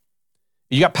relievers,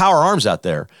 you got power arms out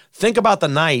there, think about the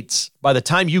nights, by the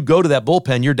time you go to that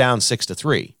bullpen, you're down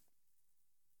 6-3.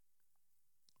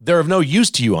 They're of no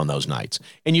use to you on those nights.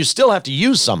 And you still have to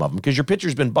use some of them because your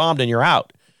pitcher's been bombed and you're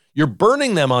out. You're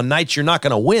burning them on nights you're not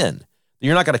going to win.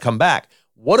 You're not going to come back.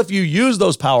 What if you use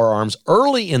those power arms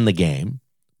early in the game,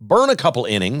 burn a couple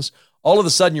innings, all of a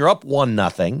sudden you're up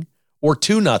 1-0 or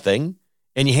 2-0,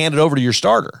 and you hand it over to your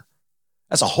starter?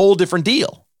 That's a whole different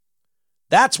deal.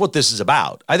 That's what this is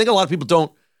about. I think a lot of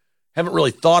people haven't really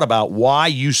thought about why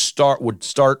you would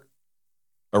start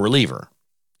a reliever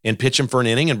and pitch him for an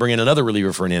inning and bring in another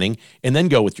reliever for an inning and then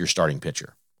go with your starting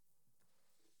pitcher.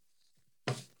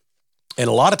 And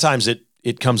a lot of times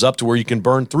it comes up to where you can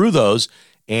burn through those,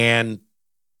 and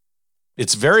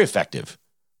it's very effective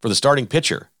for the starting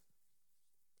pitcher.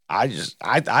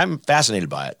 I'm fascinated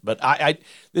by it, but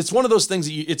it's one of those things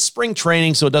it's spring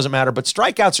training, so it doesn't matter, but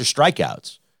strikeouts are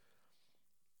strikeouts.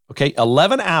 Okay,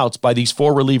 11 outs by these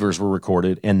 4 relievers were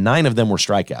recorded, and 9 of them were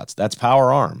strikeouts. That's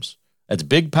power arms. That's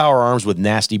big power arms with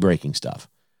nasty breaking stuff.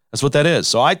 That's what that is.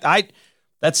 So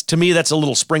to me, that's a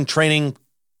little spring training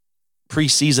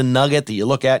preseason nugget that you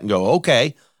look at and go,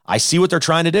 okay, I see what they're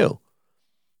trying to do.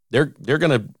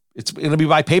 It's gonna be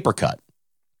by paper cut.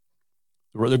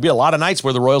 There'll be a lot of nights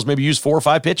where the Royals maybe use 4 or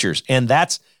 5 pitchers, and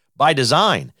that's by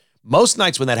design. Most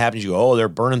nights when that happens, you go, oh, they're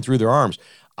burning through their arms.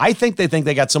 I think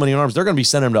they got so many arms, they're going to be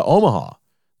sending them to Omaha.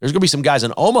 There's going to be some guys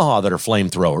in Omaha that are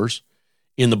flamethrowers,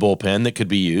 in the bullpen that could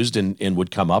be used and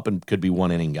would come up and could be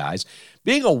one-inning guys.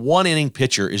 Being a one-inning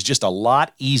pitcher is just a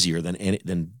lot easier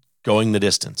than going the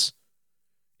distance.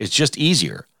 It's just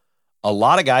easier. A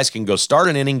lot of guys can go start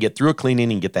an inning, get through a clean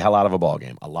inning, get the hell out of a ball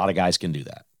game. A lot of guys can do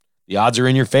that. The odds are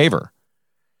in your favor.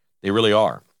 They really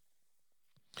are.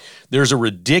 There's a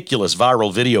ridiculous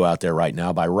viral video out there right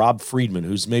now by Rob Friedman,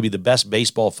 who's maybe the best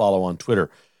baseball follow on Twitter.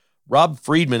 Rob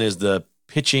Friedman is the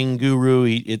pitching guru.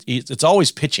 It's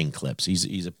always pitching clips.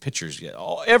 He's a pitcher's.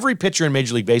 Every pitcher in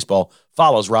Major League Baseball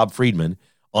follows Rob Friedman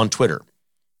on Twitter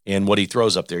and what he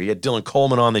throws up there. He had Dylan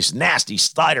Coleman on, this nasty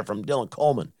slider from Dylan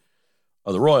Coleman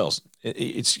of the Royals.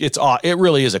 It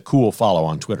really is a cool follow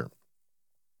on Twitter.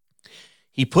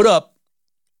 He put up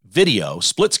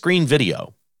split screen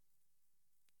video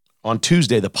on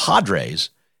Tuesday. The Padres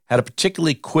had a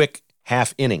particularly quick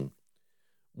half inning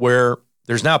where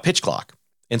there's now a pitch clock.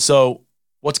 And so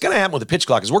what's going to happen with the pitch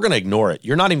clock is we're going to ignore it.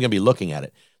 You're not even going to be looking at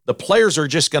it. The players are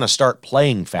just going to start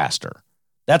playing faster.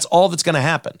 That's all that's going to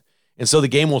happen. And so the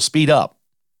game will speed up.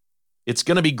 It's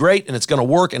going to be great, and it's going to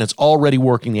work, and it's already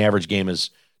working. The average game is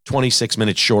 26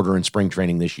 minutes shorter in spring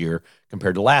training this year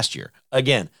compared to last year.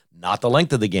 Again, not the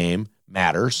length of the game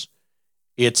matters.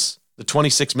 It's the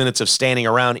 26 minutes of standing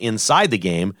around inside the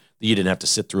game that you didn't have to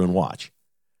sit through and watch.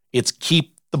 It's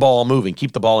keep the ball moving,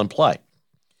 keep the ball in play.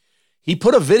 He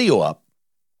put a video up.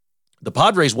 The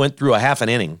Padres went through a half an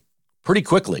inning pretty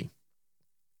quickly.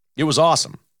 It was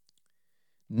awesome.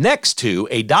 Next to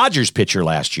a Dodgers pitcher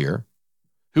last year,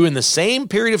 who in the same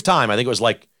period of time, I think it was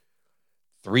like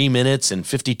 3 minutes and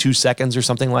 52 seconds or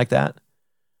something like that.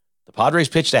 The Padres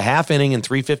pitched a half inning in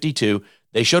 3:52.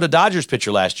 They showed a Dodgers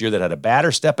pitcher last year that had a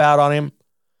batter step out on him.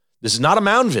 This is not a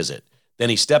mound visit. Then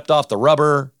he stepped off the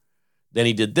rubber. Then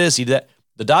he did this, he did that.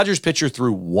 The Dodgers pitcher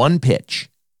threw one pitch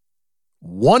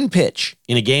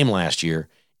in a game last year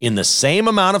in the same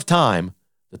amount of time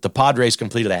that the Padres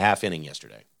completed a half inning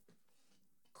yesterday.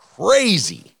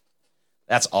 Crazy.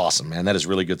 That's awesome, man. That is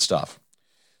really good stuff.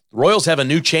 The Royals have a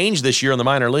new change this year in the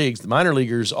minor leagues. The minor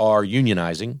leaguers are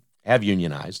have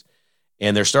unionized,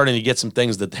 and they're starting to get some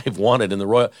things that they've wanted in the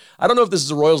Royals. I don't know if this is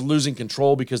the Royals losing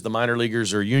control because the minor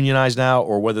leaguers are unionized now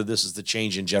or whether this is the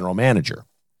change in general manager.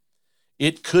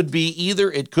 It could be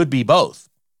either. It could be both.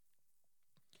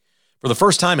 For the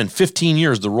first time in 15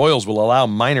 years, the Royals will allow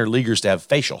minor leaguers to have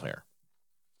facial hair.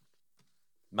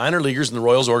 Minor leaguers in the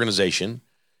Royals organization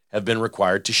have been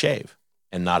required to shave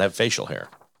and not have facial hair.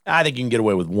 I think you can get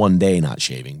away with one day not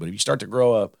shaving, but if you start to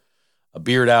grow a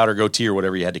beard out or goatee or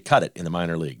whatever, you had to cut it in the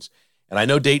minor leagues. And I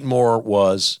know Dayton Moore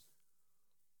was,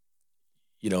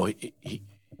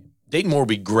 Dayton Moore would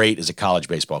be great as a college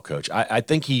baseball coach. I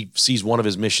think he sees one of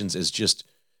his missions as just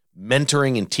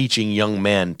mentoring and teaching young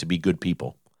men to be good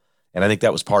people. And I think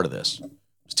that was part of this.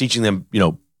 It's teaching them,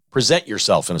 present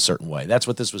yourself in a certain way. That's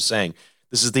what this was saying.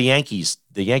 This is the Yankees.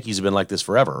 The Yankees have been like this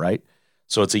forever, right?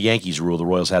 So it's a Yankees rule. The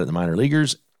Royals had it in the minor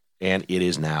leaguers, and it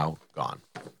is now gone.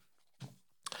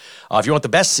 If you want the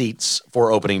best seats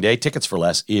for opening day, Tickets for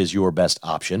Less is your best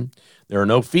option. There are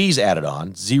no fees added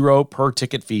on, 0 per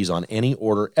ticket fees on any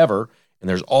order ever, and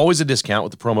there's always a discount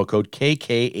with the promo code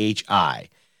KKHI.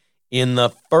 In the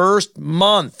first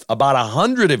month, about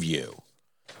 100 of you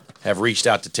have reached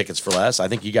out to Tickets for Less. I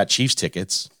think you got Chiefs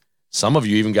tickets. Some of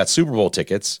you even got Super Bowl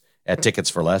tickets at Tickets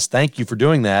for Less. Thank you for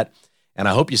doing that, and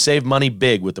I hope you save money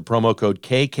big with the promo code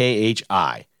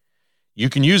KKHI. You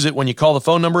can use it when you call the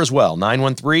phone number as well,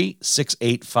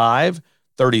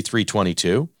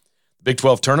 913-685-3322. The Big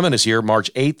 12 tournament is here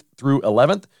March 8th through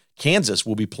 11th. Kansas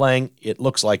will be playing, it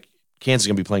looks like Kansas is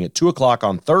going to be playing at 2 o'clock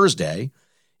on Thursday.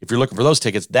 If you're looking for those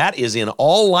tickets, that is in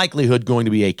all likelihood going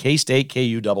to be a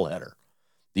K-State-KU doubleheader.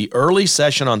 The early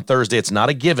session on Thursday, it's not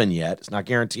a given yet. It's not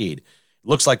guaranteed. It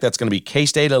looks like that's going to be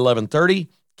K-State at 11:30,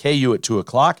 KU at 2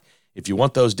 o'clock. If you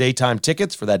want those daytime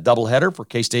tickets for that doubleheader for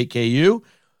K-State-KU,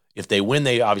 if they win,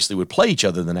 they obviously would play each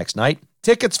other the next night.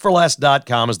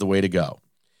 Ticketsforless.com is the way to go.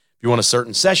 If you want a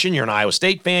certain session, you're an Iowa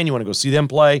State fan, you want to go see them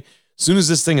play, as soon as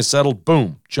this thing is settled,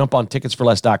 boom, jump on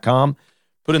ticketsforless.com,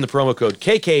 put in the promo code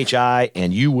KKHI,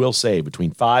 and you will save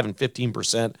between 5 and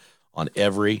 15% on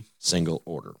every single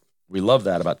order. We love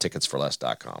that about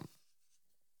ticketsforless.com.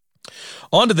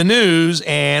 On to the news,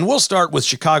 and we'll start with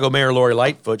Chicago Mayor Lori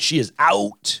Lightfoot. She is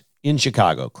out in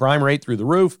Chicago. Crime rate through the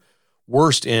roof.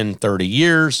 Worst in 30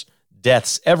 years,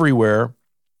 deaths everywhere.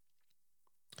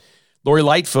 Lori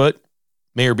Lightfoot,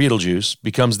 Mayor Beetlejuice,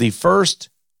 becomes the first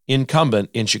incumbent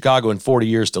in Chicago in 40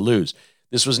 years to lose.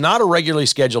 This was not a regularly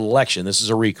scheduled election. This is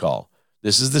a recall.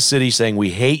 This is the city saying, we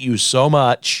hate you so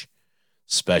much.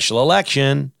 Special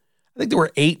election. I think there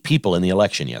were 8 people in the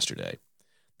election yesterday.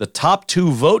 The top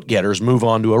 2 vote getters move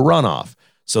on to a runoff.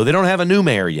 So they don't have a new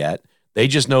mayor yet. They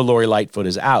just know Lori Lightfoot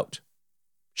is out.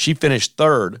 She finished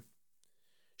third.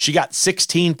 She got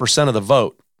 16% of the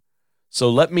vote. So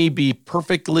let me be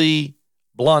perfectly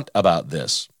blunt about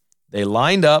this. They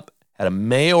lined up, had a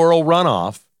mayoral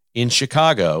runoff in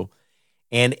Chicago,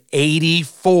 and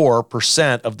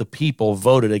 84% of the people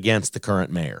voted against the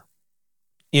current mayor.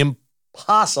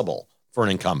 Impossible for an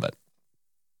incumbent.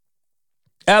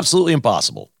 Absolutely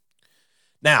impossible.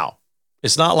 Now,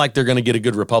 it's not like they're going to get a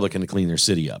good Republican to clean their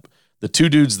city up. The two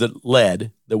dudes that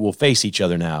will face each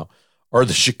other now are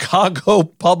the Chicago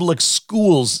Public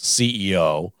Schools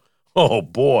CEO, oh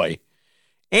boy,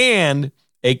 and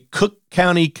a Cook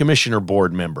County Commissioner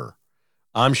Board member.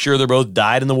 I'm sure they're both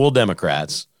dyed-in-the-wool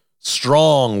Democrats,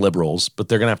 strong liberals, but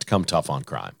they're going to have to come tough on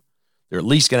crime. They're at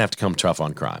least going to have to come tough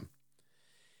on crime.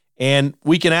 And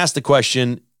we can ask the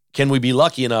question, can we be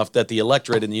lucky enough that the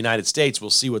electorate in the United States will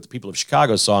see what the people of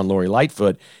Chicago saw in Lori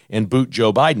Lightfoot and boot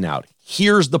Joe Biden out?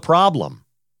 Here's the problem.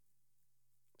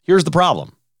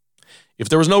 If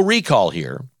there was no recall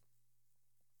here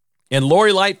and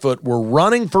Lori Lightfoot were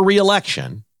running for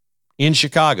re-election in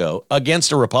Chicago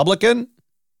against a Republican,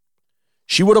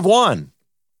 she would have won.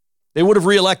 They would have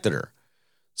re-elected her.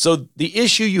 So the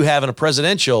issue you have in a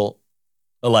presidential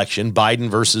election, Biden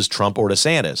versus Trump or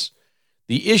DeSantis,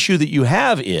 the issue that you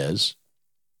have is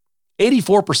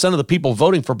 84% of the people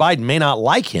voting for Biden may not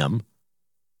like him,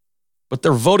 but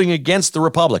they're voting against the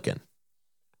Republican.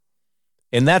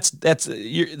 And that's going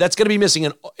to be missing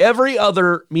in every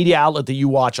other media outlet that you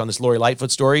watch on this Lori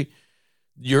Lightfoot story.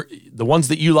 The ones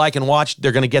that you like and watch,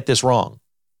 they're going to get this wrong.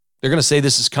 They're going to say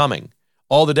this is coming.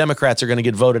 All the Democrats are going to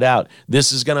get voted out.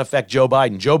 This is going to affect Joe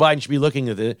Biden. Joe Biden should be looking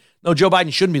at this. No, Joe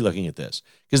Biden shouldn't be looking at this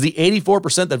because the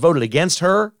 84% that voted against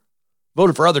her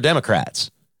voted for other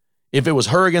Democrats. If it was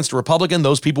her against a Republican,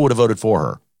 those people would have voted for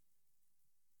her.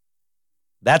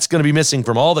 That's going to be missing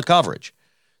from all the coverage.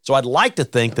 So I'd like to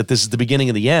think that this is the beginning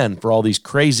of the end for all these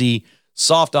crazy,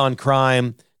 soft on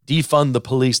crime, defund the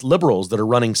police liberals that are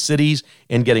running cities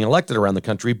and getting elected around the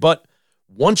country. But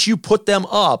once you put them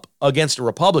up against a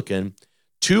Republican,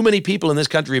 too many people in this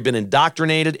country have been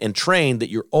indoctrinated and trained that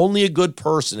you're only a good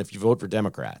person if you vote for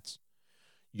Democrats.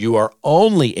 You are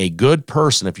only a good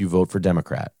person if you vote for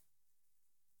Democrat.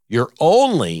 You're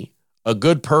only a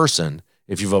good person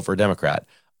if you vote for a Democrat,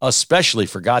 especially,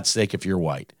 for God's sake, if you're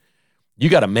white. You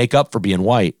got to make up for being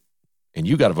white, and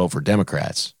you got to vote for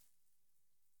Democrats.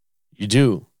 You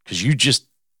do, because you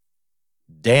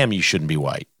shouldn't be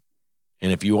white.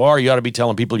 And if you are, you ought to be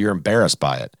telling people you're embarrassed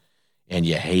by it, and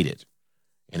you hate it,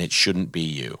 and it shouldn't be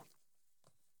you.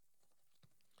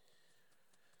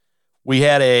 We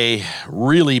had a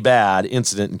really bad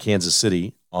incident in Kansas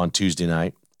City on Tuesday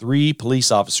night. 3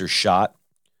 police officers shot,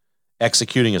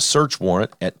 executing a search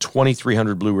warrant at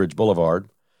 2300 Blue Ridge Boulevard.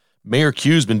 Mayor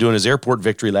Q's been doing his airport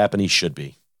victory lap, and he should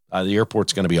be. The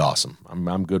airport's going to be awesome.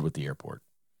 I'm good with the airport.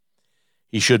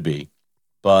 He should be.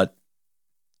 But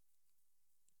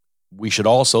we should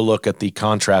also look at the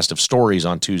contrast of stories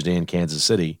on Tuesday in Kansas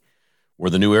City, where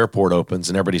the new airport opens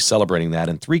and everybody's celebrating that,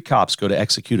 and 3 cops go to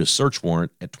execute a search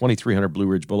warrant at 2300 Blue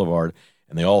Ridge Boulevard,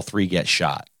 and they all 3 get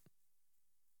shot.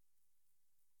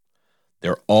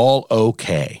 They're all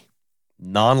okay.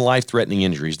 Non-life-threatening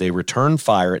injuries. They returned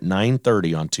fire at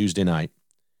 9:30 on Tuesday night.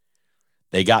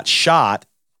 They got shot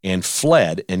and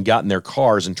fled and got in their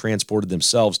cars and transported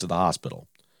themselves to the hospital.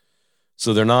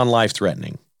 So they're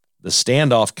non-life-threatening. The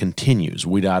standoff continues.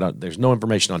 There's no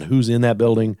information on who's in that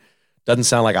building. Doesn't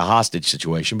sound like a hostage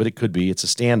situation, but it could be. It's a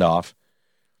standoff.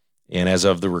 And as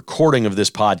of the recording of this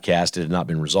podcast, it had not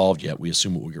been resolved yet. We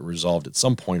assume it will get resolved at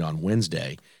some point on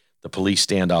Wednesday. The police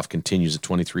standoff continues at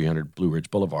 2300 Blue Ridge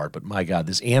Boulevard. But my God,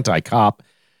 this anti-cop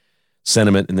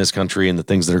sentiment in this country and the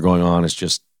things that are going on is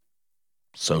just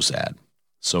so sad.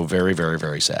 So very, very,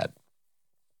 very sad.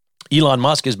 Elon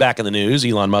Musk is back in the news.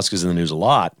 Elon Musk is in the news a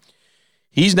lot.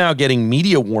 He's now getting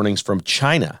media warnings from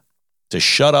China to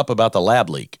shut up about the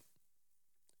lab leak.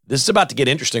 This is about to get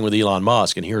interesting with Elon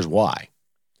Musk, and here's why.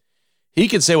 He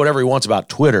can say whatever he wants about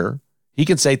Twitter. He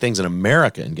can say things in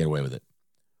America and get away with it.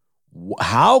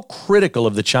 How critical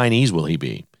of the Chinese will he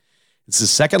be? It's the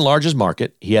second largest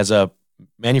market. He has a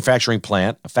manufacturing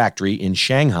plant, a factory in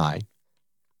Shanghai.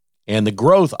 And the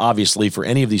growth, obviously, for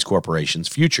any of these corporations'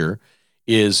 future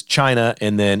is China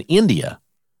and then India.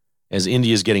 As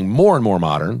India is getting more and more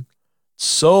modern,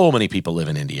 so many people live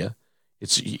in India.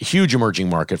 It's a huge emerging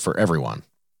market for everyone.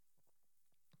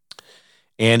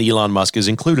 And Elon Musk is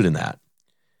included in that.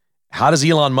 How does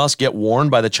Elon Musk get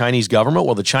warned by the Chinese government?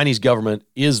 Well, the Chinese government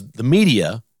is the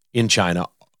media in China.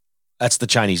 That's the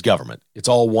Chinese government. It's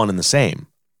all one and the same.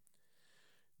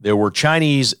 there were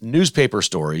Chinese newspaper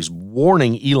stories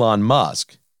warning Elon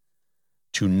Musk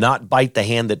to not bite the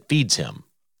hand that feeds him.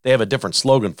 They have a different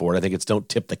slogan for it. I think it's "Don't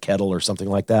tip the kettle" or something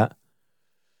like that.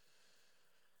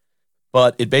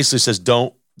 But it basically says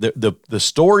don't. The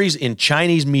stories in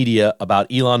Chinese media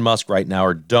about Elon Musk right now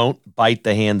are "Don't bite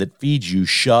the hand that feeds you.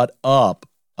 Shut up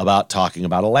about talking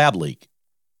about a lab leak."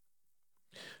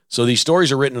 So these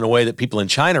stories are written in a way that people in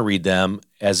China read them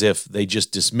as if they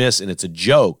just dismiss and it's a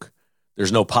joke.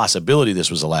 There's no possibility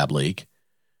this was a lab leak.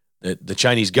 The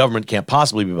Chinese government can't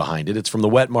possibly be behind it. It's from the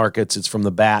wet markets. It's from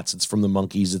the bats. It's from the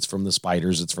monkeys. It's from the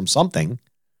spiders. It's from something.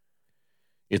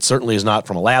 It certainly is not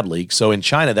from a lab leak. So in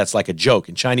China, that's like a joke.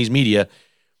 In Chinese media,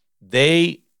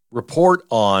 they report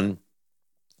on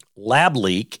lab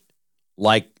leak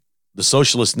like the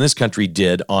socialists in this country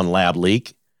did on lab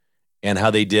leak, and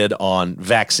how they did on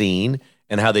vaccine,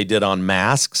 and how they did on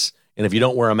masks. And if you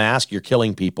don't wear a mask, you're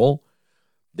killing people.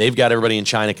 They've got everybody in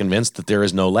China convinced that there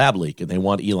is no lab leak, and they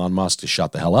want Elon Musk to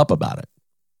shut the hell up about it.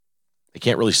 They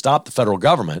can't really stop the federal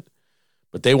government,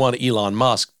 but they want Elon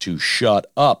Musk to shut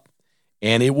up.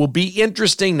 And it will be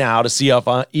interesting now to see if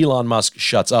Elon Musk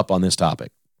shuts up on this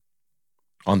topic,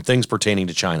 on things pertaining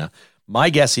to China. My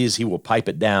guess is he will pipe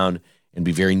it down and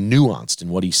be very nuanced in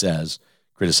what he says,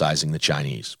 criticizing the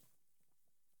Chinese.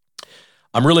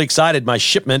 I'm really excited. My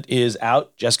shipment is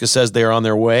out. Jessica says they're on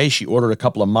their way. She ordered a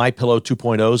couple of MyPillow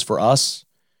 2.0s for us.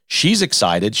 She's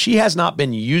excited. She has not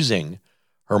been using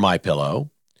her MyPillow.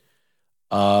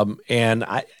 And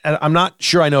I'm not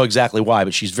sure I know exactly why,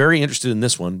 but she's very interested in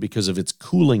this one because of its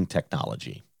cooling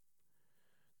technology.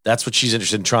 That's what she's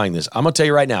interested in trying this. I'm going to tell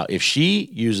you right now, if she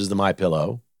uses the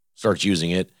MyPillow, starts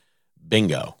using it,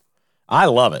 bingo. I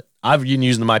love it. I've been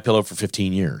using the MyPillow for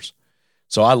 15 years.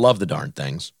 So I love the darn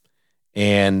things.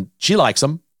 And she likes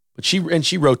them, but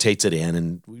she rotates it in,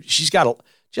 and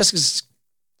Jessica's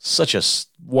such a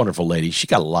wonderful lady. She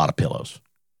got a lot of pillows.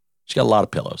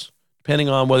 Depending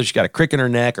on whether she's got a crick in her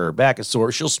neck or her back is sore,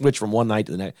 she'll switch from one night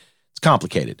to the next. It's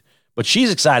complicated, but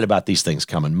she's excited about these things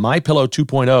coming. MyPillow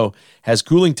 2.0 has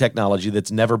cooling technology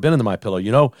that's never been in the MyPillow.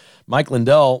 You know, Mike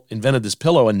Lindell invented this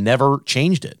pillow and never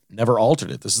changed it, never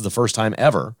altered it. This is the first time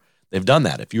ever they've done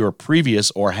that. If you are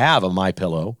previous or have a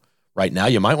MyPillow right now,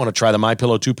 you might want to try the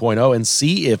MyPillow 2.0 and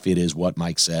see if it is what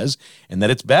Mike says and that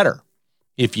it's better.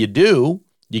 If you do,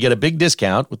 you get a big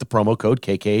discount with the promo code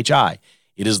KKHI.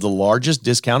 It is the largest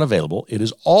discount available. It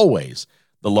is always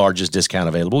the largest discount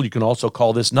available. You can also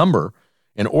call this number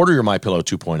and order your MyPillow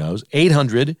 2.0s,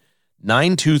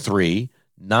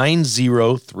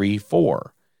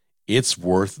 800-923-9034. It's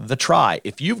worth the try.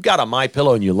 If you've got a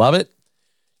MyPillow and you love it,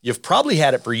 you've probably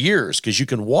had it for years because you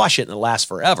can wash it and it lasts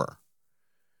forever.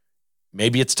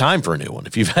 Maybe it's time for a new one.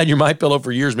 If you've had your MyPillow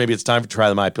for years, maybe it's time to try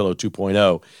the MyPillow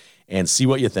 2.0 and see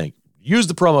what you think. Use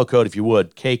the promo code if you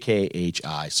would,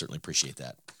 KKHI. Certainly appreciate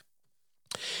that.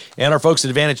 And our folks at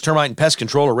Advantage Termite and Pest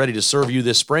Control are ready to serve you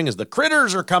this spring as the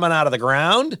critters are coming out of the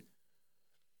ground.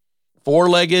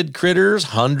 4-legged critters,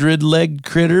 100-legged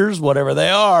critters, whatever they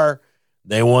are,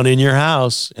 they want in your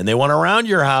house and they want around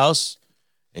your house.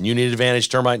 And you need Advantage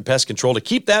Termite and Pest Control to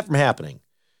keep that from happening.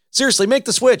 Seriously, make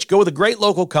the switch. Go with a great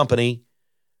local company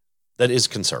that is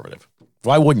conservative.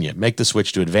 Why wouldn't you? Make the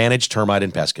switch to Advantage Termite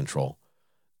and Pest Control.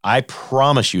 I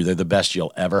promise you they're the best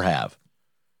you'll ever have.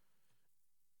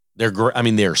 They're great. I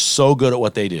mean, they're so good at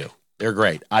what they do. They're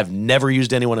great. I've never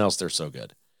used anyone else. They're so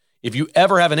good. If you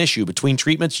ever have an issue between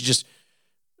treatments,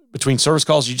 between service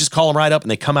calls, you just call them right up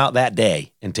and they come out that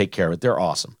day and take care of it. They're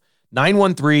awesome.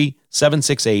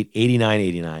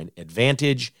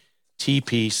 913-768-8989,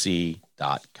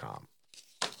 AdvantageTPC.com.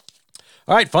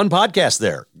 All right, fun podcast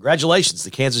there. Congratulations, the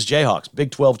Kansas Jayhawks,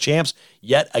 Big 12 champs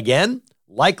yet again,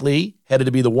 likely headed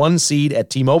to be the 1 seed at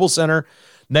T-Mobile Center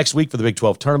next week for the Big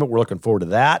 12 tournament. We're looking forward to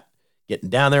that, getting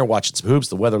down there, watching some hoops.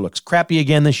 The weather looks crappy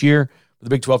again this year for the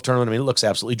Big 12 tournament. I mean, it looks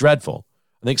absolutely dreadful.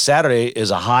 I think Saturday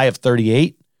is a high of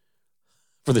 38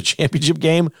 for the championship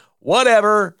game.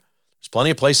 Whatever. There's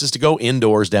plenty of places to go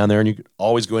indoors down there, and you can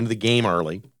always go into the game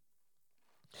early.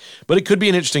 But it could be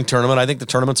an interesting tournament. I think the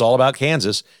tournament's all about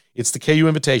Kansas. It's the KU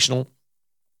Invitational.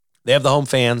 They have the home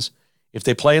fans. If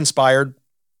they play inspired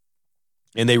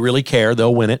and they really care,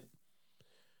 they'll win it.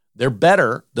 They're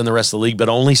better than the rest of the league, but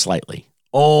only slightly.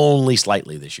 Only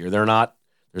slightly this year. They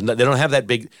don't have that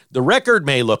big. The record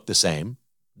may look the same.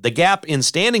 The gap in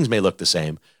standings may look the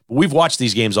same, but we've watched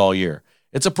these games all year.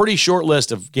 It's a pretty short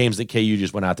list of games that KU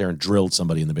just went out there and drilled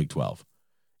somebody in the Big 12.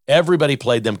 Everybody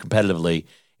played them competitively,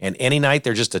 and any night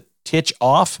they're just a titch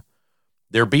off,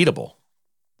 they're beatable.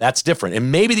 That's different.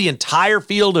 And maybe the entire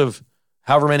field of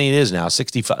however many it is now,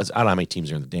 65, I don't know how many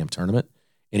teams are in the damn tournament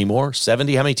anymore,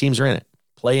 70, how many teams are in it?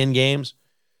 Play-in games.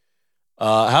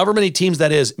 however many teams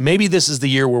that is, maybe this is the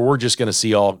year where we're just going to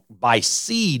see all, by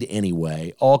seed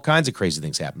anyway, all kinds of crazy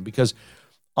things happen. Because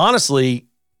honestly,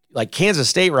 like Kansas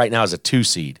State right now is a 2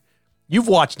 seed. You've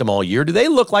watched them all year. Do they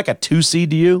look like a 2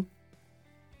 seed to you?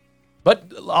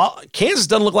 But Kansas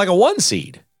doesn't look like a 1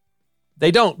 seed. They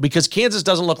don't, because Kansas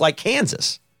doesn't look like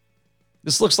Kansas.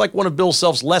 This looks like one of Bill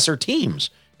Self's lesser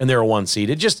teams, and they're a 1 seed.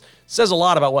 It just says a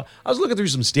lot about what I was looking through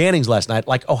some standings last night.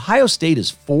 Like Ohio State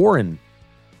is 4-14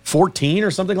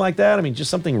 or something like that. I mean,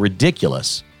 just something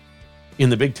ridiculous in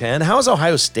the Big Ten. How is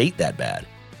Ohio State that bad?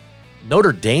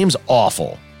 Notre Dame's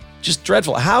awful, just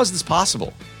dreadful. How is this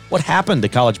possible? What happened to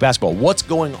college basketball? What's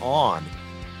going on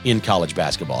in college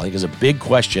basketball? I think is a big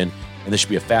question, and this should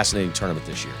be a fascinating tournament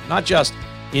this year. Not just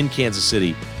in Kansas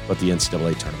City, but the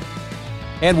NCAA tournament.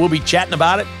 And we'll be chatting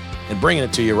about it and bringing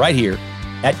it to you right here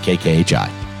at KKHI.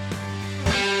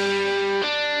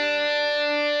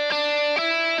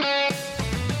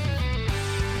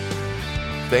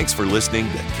 Thanks for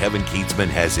listening to Kevin Kietzman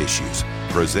Has Issues,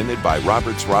 presented by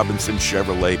Roberts Robinson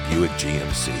Chevrolet Buick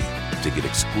GMC. To get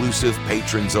exclusive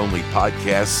patrons-only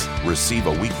podcasts, receive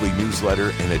a weekly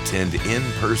newsletter, and attend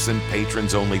in-person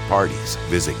patrons-only parties,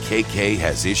 visit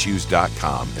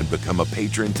kkhasissues.com and become a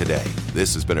patron today.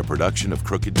 This has been a production of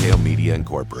Crooked Tail Media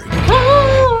Incorporated.